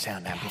 it won't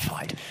sound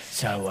amplified.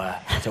 So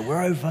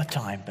we're over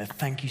time, but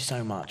thank you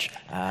so much.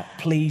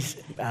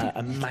 Please,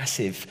 a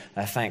massive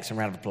thanks and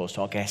round of applause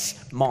to our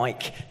guests,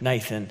 Mike,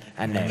 Nathan,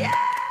 and Naomi. Yeah!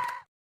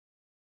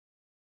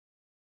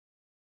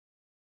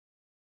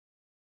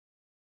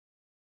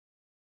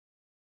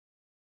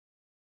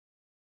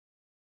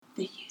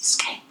 The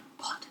Youthscape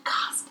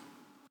Podcast.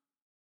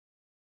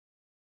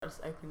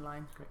 Just open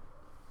line. Great.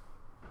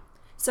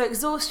 So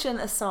exhaustion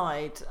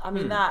aside, I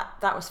mean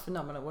that was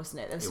phenomenal,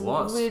 wasn't it? There's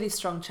some really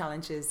strong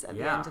challenges at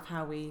the end of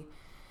how we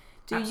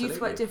do youth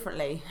work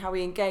differently, how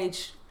we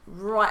engage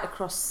right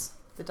across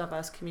the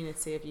diverse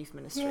community of youth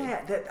ministry.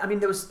 Yeah, I mean,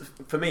 there was,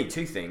 for me,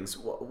 two things.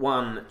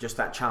 One, just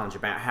that challenge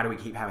about how do we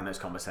keep having those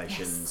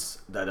conversations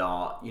that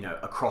are,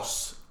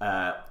 across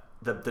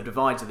the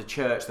divides of the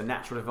church, the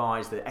natural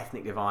divides, the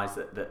ethnic divides,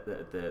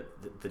 the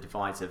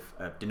divides of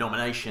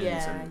denominations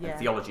and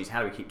theologies.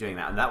 How do we keep doing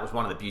that? And that was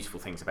one of the beautiful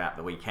things about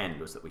the weekend,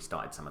 was that we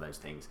started some of those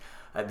things.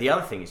 The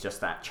other thing is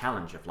just that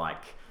challenge of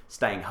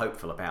staying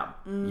hopeful about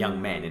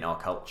young men in our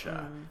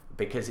culture,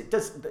 because it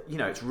does,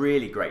 it's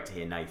really great to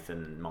hear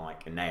Nathan,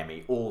 Mike and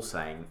Naomi all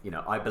saying,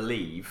 I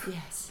believe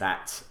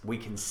that we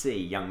can see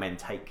young men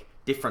take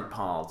different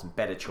paths and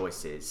better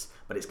choices,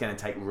 but it's going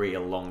to take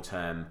real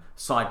long-term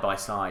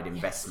side-by-side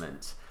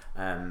investment.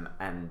 And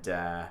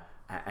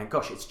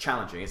gosh, it's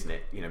challenging, isn't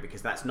it?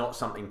 Because that's not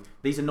something,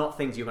 these are not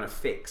things you're going to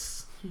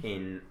fix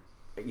in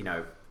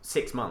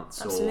 6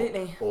 months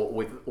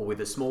or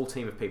with a small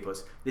team of people.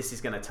 This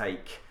is going to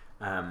take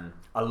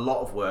a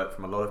lot of work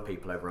from a lot of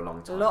people over a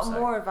long time. A lot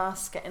more of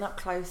us getting up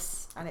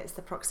close, and it's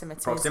the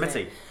proximity.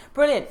 Proximity.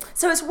 Brilliant.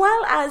 So as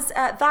well as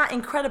that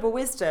incredible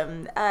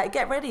wisdom,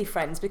 get ready,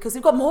 friends, because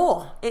we've got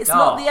more. It's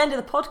not the end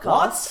of the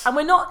podcast. And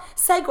we're not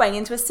segueing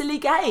into a silly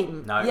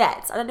game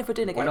yet. I don't know if we're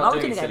doing a game. We're not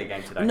doing a silly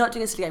game today. We're not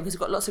doing a silly game because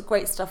we've got lots of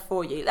great stuff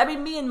for you. I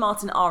mean, me and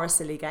Martin are a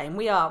silly game.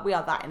 We are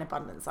that in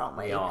abundance, aren't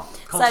we? We are.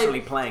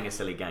 Constantly playing a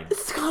silly game.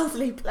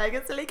 Constantly playing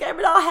a silly game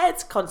in our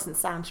heads. Constant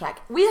soundtrack.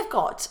 We have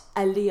got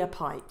Aaliyah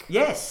Pike.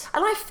 Yes.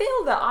 And I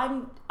feel that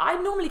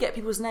I normally get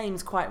people's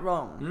names quite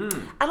wrong.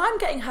 And I'm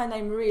getting her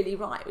name really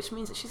right, which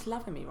means that she's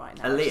loving me right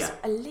now.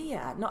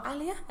 Aaliyah, not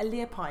Alia,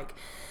 Aaliyah Pike.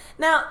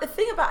 Now, the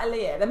thing about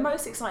Aaliyah, the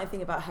most exciting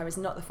thing about her is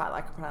not the fact that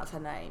I can pronounce her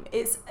name.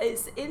 It's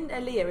in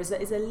Aaliyah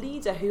is a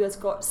leader who has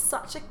got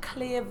such a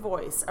clear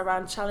voice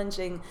around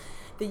challenging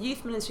the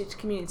youth ministry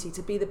community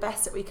to be the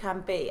best that we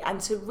can be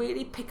and to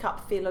really pick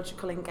up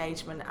theological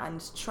engagement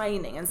and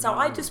training. And so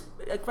I just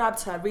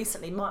grabbed her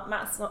recently.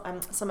 Matt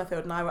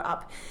Summerfield and I were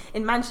up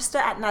in Manchester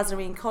at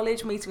Nazarene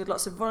College, meeting with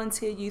lots of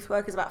volunteer youth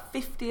workers, about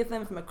 50 of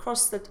them from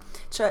across the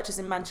churches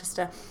in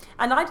Manchester.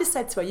 And I just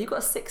said to her, you've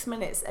got 6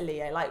 minutes,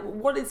 Aaliyah.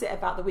 What is it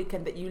about the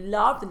weekend that you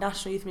love, the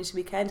National Youth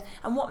Ministry Weekend,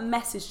 and what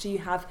message do you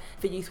have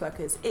for youth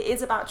workers? It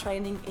is about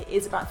training. It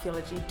is about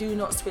theology. Do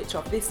not switch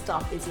off. This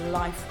stuff is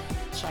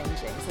life-changing.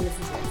 So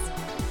listen to this.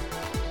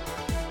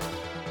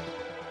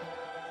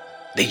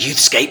 The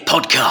Youthscape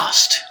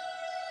Podcast.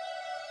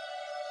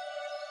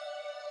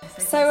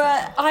 So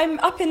I'm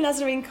up in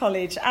Nazarene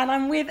College and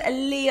I'm with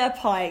Aaliyah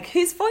Pike,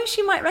 whose voice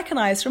you might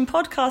recognise from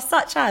podcasts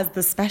such as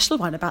the special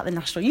one about the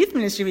National Youth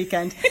Ministry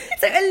Weekend.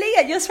 So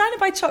Aaliyah, you're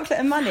surrounded by chocolate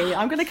and money.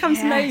 I'm going to come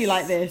to know you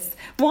like this.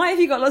 Why have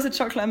you got lots of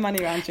chocolate and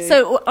money around you?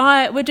 So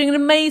we're doing an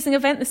amazing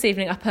event this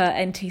evening up at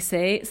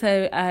NTC.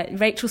 So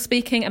Rachel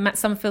speaking and Matt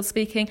Summerfield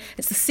speaking.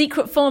 It's the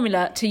secret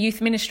formula to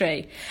youth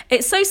ministry.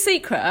 It's so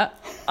secret,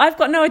 I've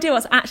got no idea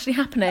what's actually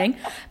happening.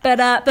 But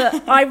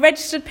I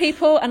registered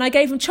people and I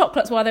gave them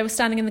chocolates while they were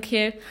standing in the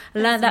queue. I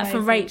learned that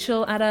from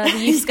Rachel at the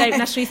Youthscape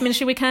National Youth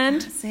Ministry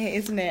Weekend. That's it,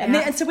 isn't it?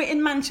 Yeah. And so we're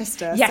in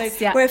Manchester. Yes,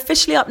 so we're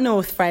officially up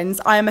north,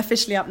 friends. I am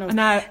officially up north.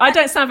 No, I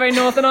don't sound very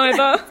northern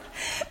either.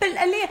 But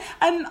Aaliyah,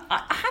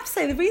 I have to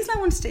say, the reason I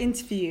wanted to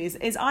interview you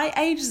is I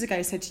ages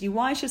ago said to you,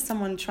 why should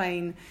someone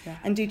train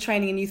and do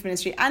training in youth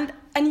ministry? And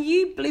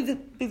you blew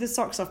the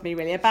socks off me,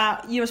 really,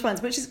 about your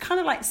response, which is kind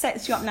of like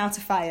sets you up now to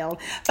fail.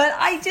 But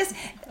I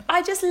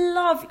just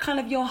love kind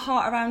of your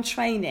heart around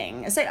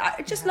training. So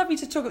I just love you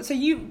to talk. So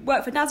you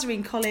work for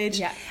Nazarene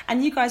College,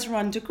 and you guys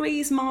run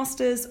degrees,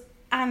 masters,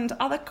 and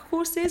other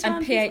courses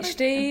and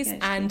PhDs,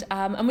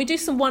 and we do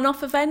some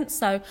one-off events.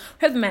 So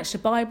we have the Manchester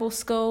Bible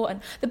School,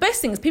 and the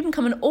best thing is people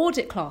can come and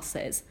audit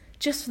classes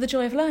just for the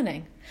joy of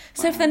learning.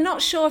 So if they're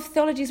not sure if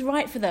theology is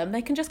right for them,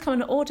 they can just come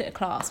and audit a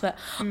class. But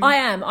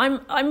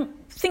I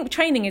think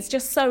training is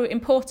just so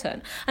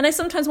important. And I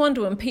sometimes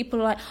wonder when people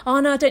are like, oh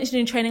no, I don't need to do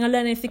any training, I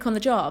learn anything on the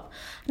job.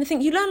 And I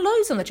think you learn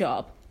loads on the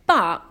job.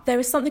 But there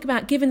is something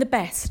about giving the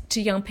best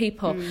to young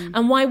people.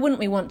 And why wouldn't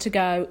we want to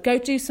go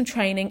do some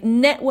training,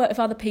 network with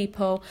other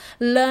people,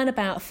 learn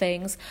about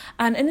things,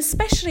 and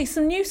especially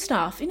some new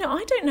stuff. I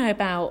don't know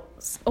about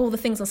all the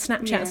things on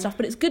Snapchat and stuff,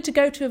 but it's good to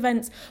go to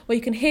events where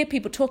you can hear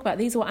people talk about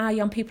these are what our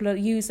young people are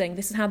using,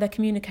 this is how they're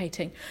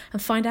communicating, and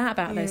find out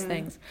about those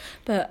things.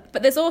 But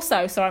there's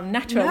also, sorry, I'm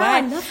natural away.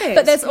 I love it.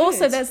 But there's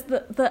also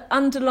the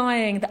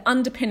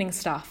underpinning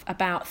stuff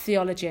about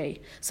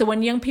theology. So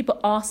when young people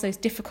ask those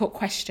difficult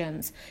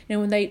questions,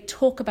 when they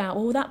talk about,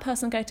 will that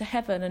person go to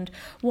heaven and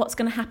what's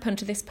going to happen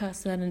to this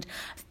person, and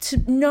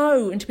to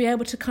know and to be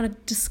able to kind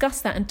of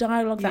discuss that and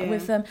dialogue that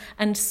with them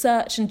and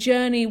search and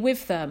journey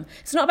with them.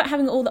 It's not about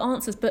having all the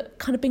answers, but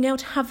kind of being able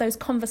to have those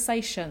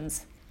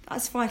conversations.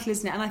 That's vital,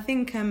 isn't it? And I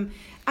think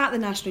at the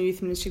National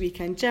Youth Ministry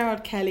Weekend,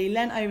 Gerard Kelly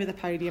leant over the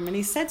podium and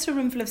he said to a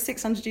room full of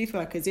 600 youth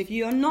workers, if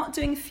you're not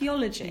doing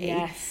theology,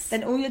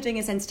 then all you're doing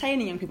is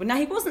entertaining young people. Now,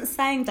 he wasn't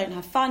saying don't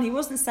have fun. He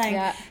wasn't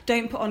saying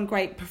don't put on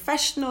great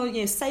professional,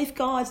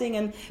 safeguarding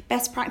and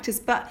best practice,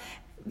 but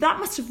that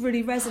must have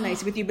really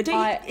resonated with you.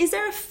 But is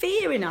there a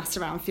fear in us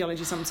around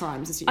theology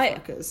sometimes as youth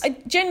workers? I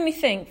genuinely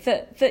think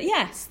that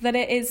yes, that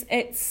it is.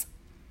 It's.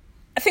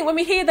 I think when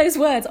we hear those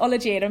words,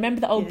 ology, and I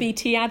remember the old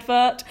BT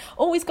advert,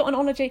 always got an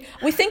ology,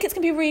 we think it's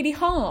going to be really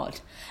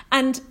hard.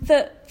 And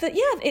that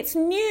it's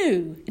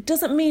new. It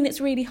doesn't mean it's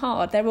really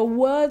hard. There are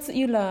words that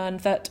you learn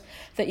that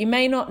you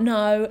may not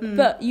know,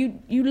 but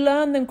you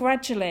learn them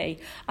gradually.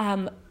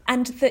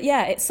 And that,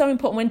 it's so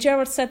important. When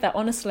Gerard said that,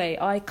 honestly,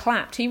 I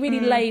clapped. He really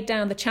laid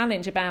down the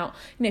challenge about,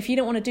 if you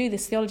don't want to do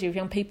this theology with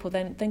young people,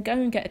 then go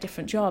and get a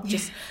different job.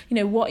 Just,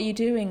 what are you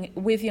doing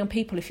with young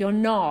people if you're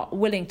not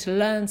willing to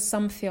learn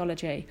some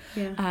theology?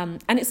 And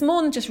it's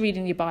more than just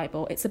reading your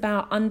Bible. It's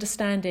about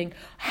understanding,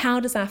 how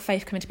does our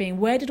faith come into being?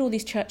 Where did all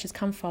these churches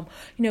come from?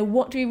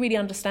 What do we really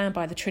understand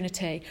by the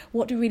Trinity?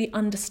 What do we really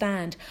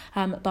understand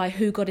by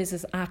who God is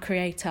as our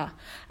creator?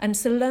 And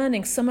so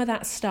learning some of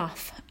that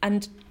stuff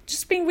and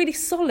just being really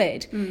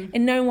solid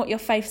in knowing what your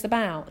faith's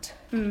about.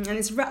 And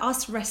it's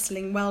us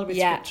wrestling well with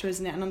Scripture,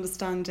 isn't it? And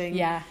understanding.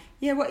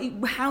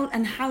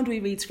 How do we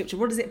read Scripture?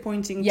 What is it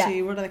pointing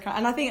to? What are the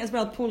and I think as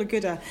well, Paula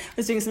Gooder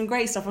was doing some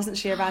great stuff, wasn't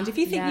she? Around if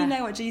you think you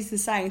know what Jesus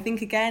is saying,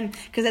 think again,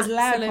 because there's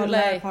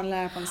layer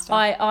upon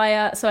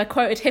stuff. So I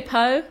quoted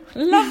Hippo.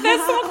 Love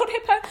there's someone called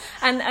Hippo,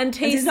 and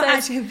he said, not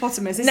actually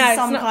hippopotamus. This is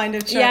some kind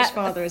of church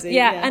father, is he?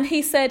 And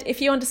he said,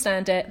 if you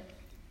understand it,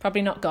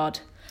 probably not God.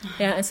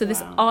 And so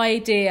this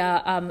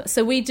idea,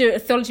 so we do a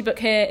theology book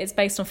here. It's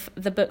based on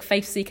the book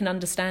Faith, Seek and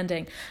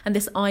Understanding, and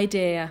this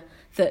idea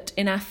that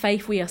in our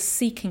faith we are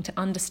seeking to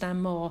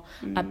understand more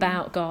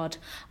about God,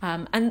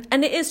 and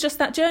it is just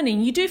that journey.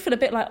 And you do feel a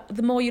bit like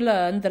the more you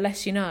learn, the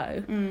less you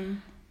know.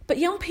 But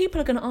young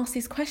people are going to ask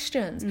these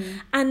questions,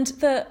 and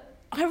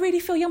I really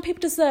feel young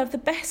people deserve the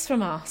best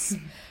from us.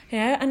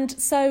 And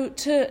so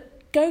to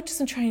go to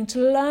some training, to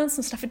learn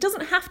some stuff. It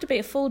doesn't have to be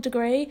a full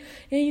degree.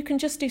 You can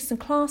just do some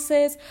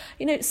classes.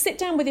 Sit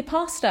down with your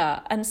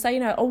pastor and say,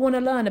 I want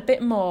to learn a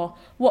bit more.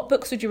 What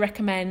books would you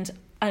recommend?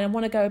 And I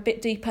want to go a bit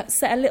deeper.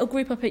 Set a little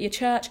group up at your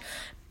church.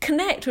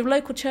 Connect with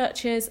local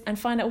churches and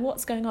find out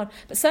what's going on.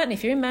 But certainly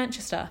if you're in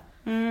Manchester,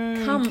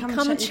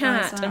 come and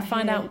chat and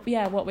find out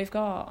what we've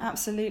got.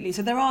 Absolutely.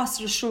 So there are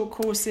sort of short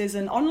courses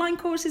and online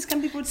courses.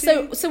 Can people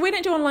do? So we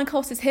don't do online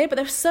courses here, but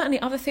there are certainly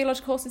other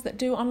theological courses that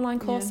do online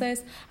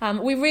courses.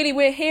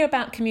 We're here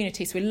about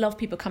community, so we love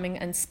people coming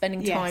and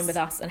spending time with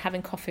us and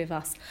having coffee with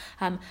us.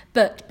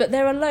 But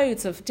there are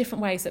loads of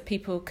different ways that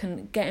people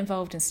can get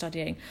involved in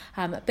studying.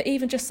 But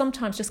even just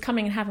sometimes just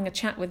coming and having a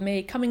chat with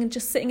me, coming and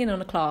just sitting in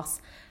on a class,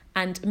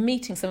 and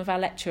meeting some of our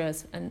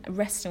lecturers and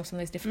wrestling with some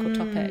of those difficult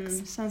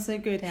topics. Sounds so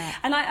good.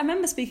 And I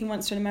remember speaking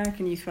once to an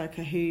American youth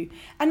worker who,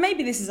 and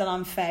maybe this is an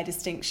unfair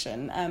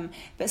distinction,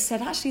 but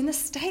said actually in the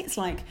States,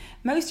 like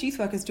most youth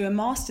workers do a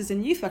master's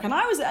in youth work. And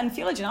I was in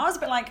theology, and I was a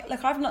bit like,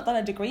 look, I've not done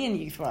a degree in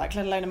youth work,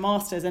 let alone a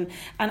master's. And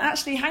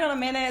actually, hang on a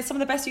minute, some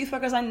of the best youth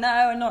workers I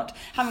know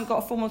haven't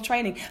got a formal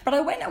training. But I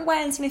went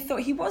away and suddenly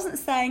thought he wasn't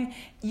saying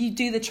you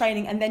do the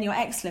training and then you're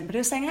excellent, but he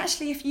was saying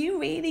actually if you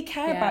really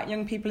care about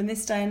young people in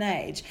this day and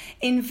age,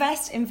 invest.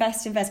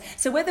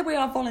 So whether we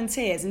are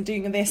volunteers and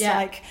doing this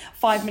like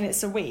 5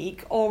 minutes a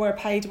week or we're a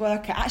paid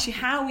worker, actually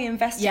how we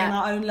invest in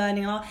our own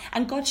learning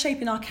and God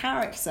shaping our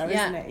character,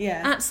 isn't it?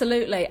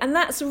 Absolutely. And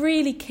that's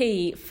really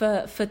key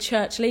for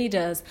church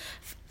leaders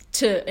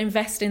to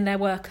invest in their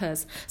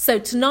workers. So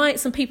tonight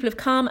some people have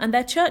come and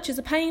their churches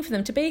are paying for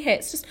them to be here.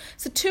 It's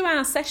a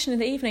 2-hour session in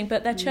the evening,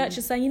 but their church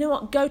is saying, you know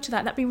what, go to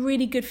that. That'd be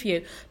really good for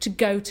you to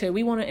go to.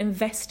 We want to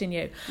invest in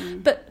you.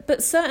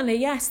 But certainly,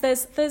 yes,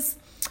 there's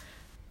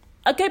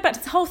I go back to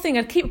the whole thing.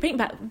 I keep repeating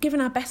about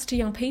giving our best to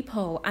young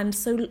people, and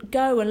so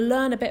go and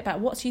learn a bit about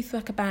what's youth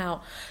work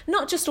about.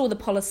 Not just all the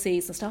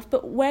policies and stuff,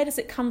 but where does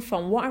it come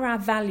from? What are our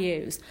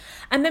values?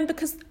 And then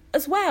because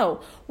as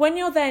well, when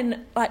you're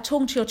then like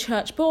talking to your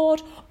church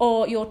board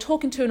or you're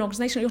talking to an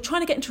organisation, or you're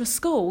trying to get into a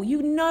school,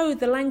 you know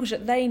the language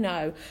that they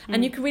know,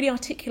 and you can really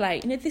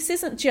articulate. This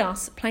isn't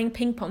just playing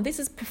ping pong. This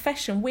is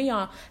profession. We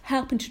are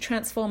helping to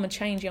transform and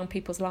change young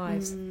people's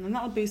lives, and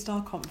that will boost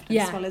our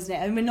confidence as well, isn't it?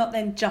 And we're not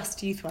then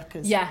just youth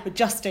workers. We're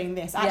just doing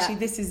this. Actually,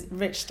 this is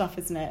rich stuff,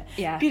 isn't it?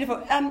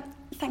 Beautiful.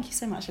 Thank you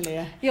so much,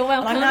 Aaliyah. You're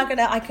welcome. And I'm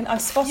now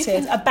I've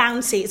spotted a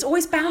bounty. It's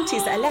always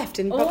bounties that are left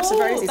in box of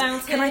roses.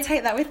 Bounty. Can I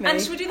take that with me? And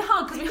should we do the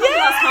hug? Because we hugged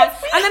last time.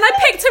 And then I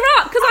picked her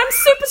up because I'm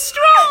super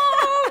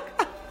strong.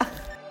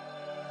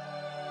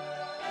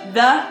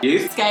 The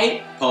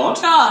Youthscape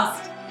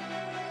Podcast.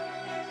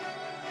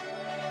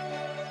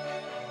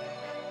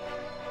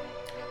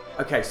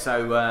 Okay,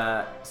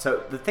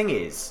 so the thing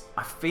is,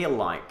 I feel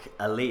like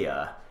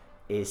Aaliyah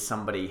is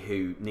somebody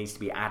who needs to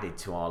be added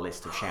to our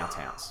list of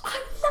shout-outs. I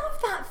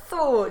love that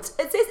thought.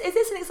 Is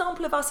this an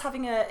example of us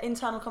having an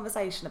internal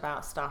conversation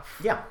about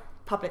stuff? Yeah.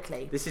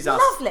 publicly. This is us.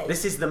 Lovely.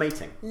 This is the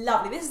meeting.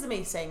 Lovely. This is the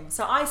meeting.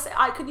 So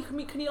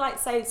can you like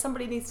say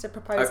somebody needs to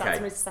propose that,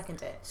 somebody to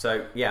second it?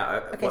 So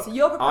yeah. So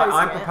you're proposing.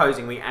 I'm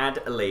proposing we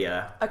add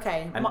Aaliyah.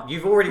 Okay. And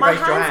you've already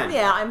raised your hand.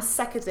 Yeah, I'm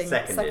seconding.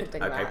 Seconded. Okay.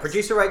 That.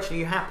 Producer Rachel, are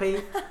you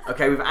happy?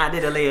 Okay, we've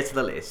added Aaliyah to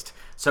the list.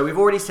 So we've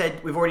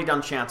already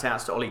done shout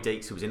outs to Ollie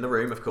Deeks, who was in the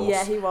room, of course.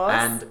 Yeah, he was.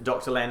 And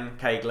Dr. Len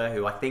Kegler,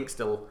 who I think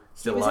still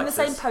he was in the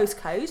same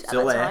postcode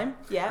still at the there. time.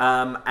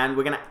 Yeah. And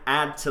we're going to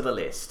add to the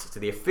list, to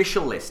the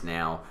official list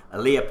now,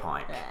 Aaliyah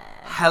Pike. Yeah.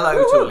 Hello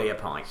to Aaliyah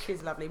Pike.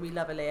 She's lovely. We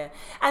love Aaliyah.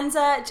 And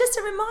just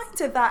a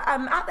reminder that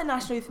at the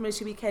National Youth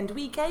Ministry Weekend,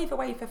 we gave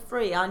away for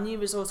free our new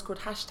resource called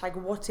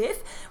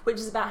 #WhatIf, which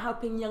is about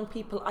helping young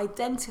people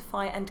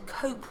identify and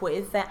cope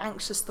with their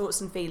anxious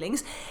thoughts and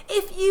feelings.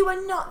 If you are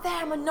not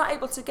there and were not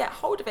able to get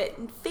hold of it,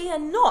 fear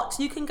not.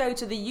 You can go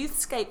to the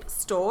Youthscape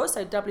store,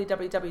 so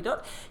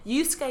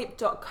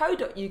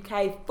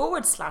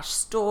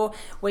www.youthscape.co.uk/store,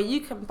 where you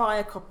can buy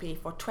a copy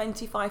for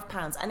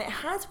 £25. And it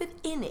has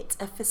within it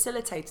a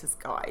facilitator's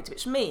guide,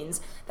 which means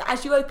that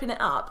as you open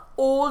it up,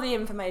 all the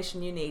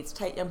information you need to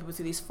take young people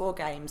through these 4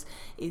 games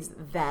is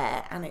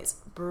there, and it's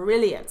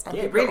brilliant. And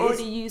it really really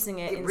already using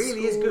it. It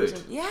really is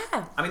good.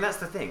 Yeah. I mean, that's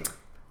the thing.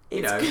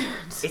 It's good.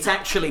 It's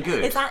actually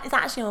good. It's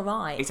actually all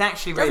right. It's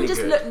actually really good. It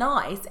doesn't just look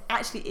nice. It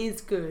actually is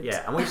good.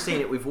 Yeah, and we've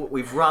seen it.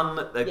 We've run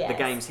the Yes.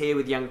 games here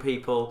with young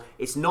people.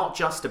 It's not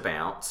just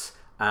about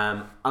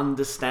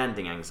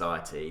understanding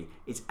anxiety.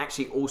 It's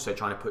actually also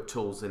trying to put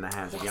tools in the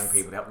hands of young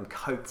people to help them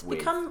cope with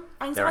become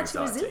their anxiety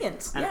anxiety.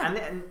 resilient.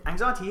 And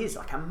anxiety is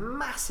like a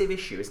massive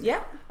issue, isn't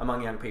it,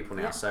 among young people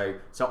now? Yeah. So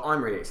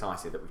I'm really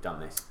excited that we've done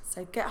this.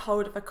 So get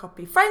hold of a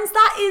copy. Friends,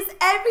 that is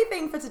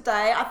everything for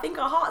today. I think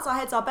our hearts, our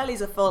heads, our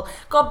bellies are full.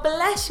 God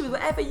bless you with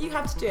whatever you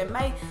have to do, and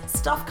may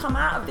stuff come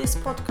out of this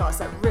podcast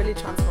that really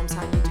transforms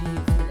how you do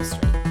youth ministry.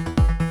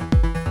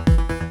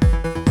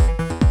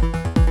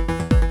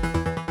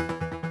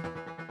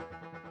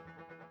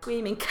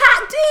 Screaming,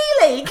 Cat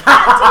Deely!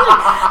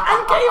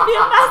 And gave me a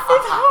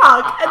massive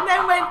hug, and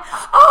then went,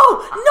 oh,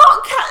 not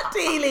Cat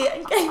Deely,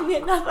 and gave me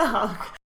another hug.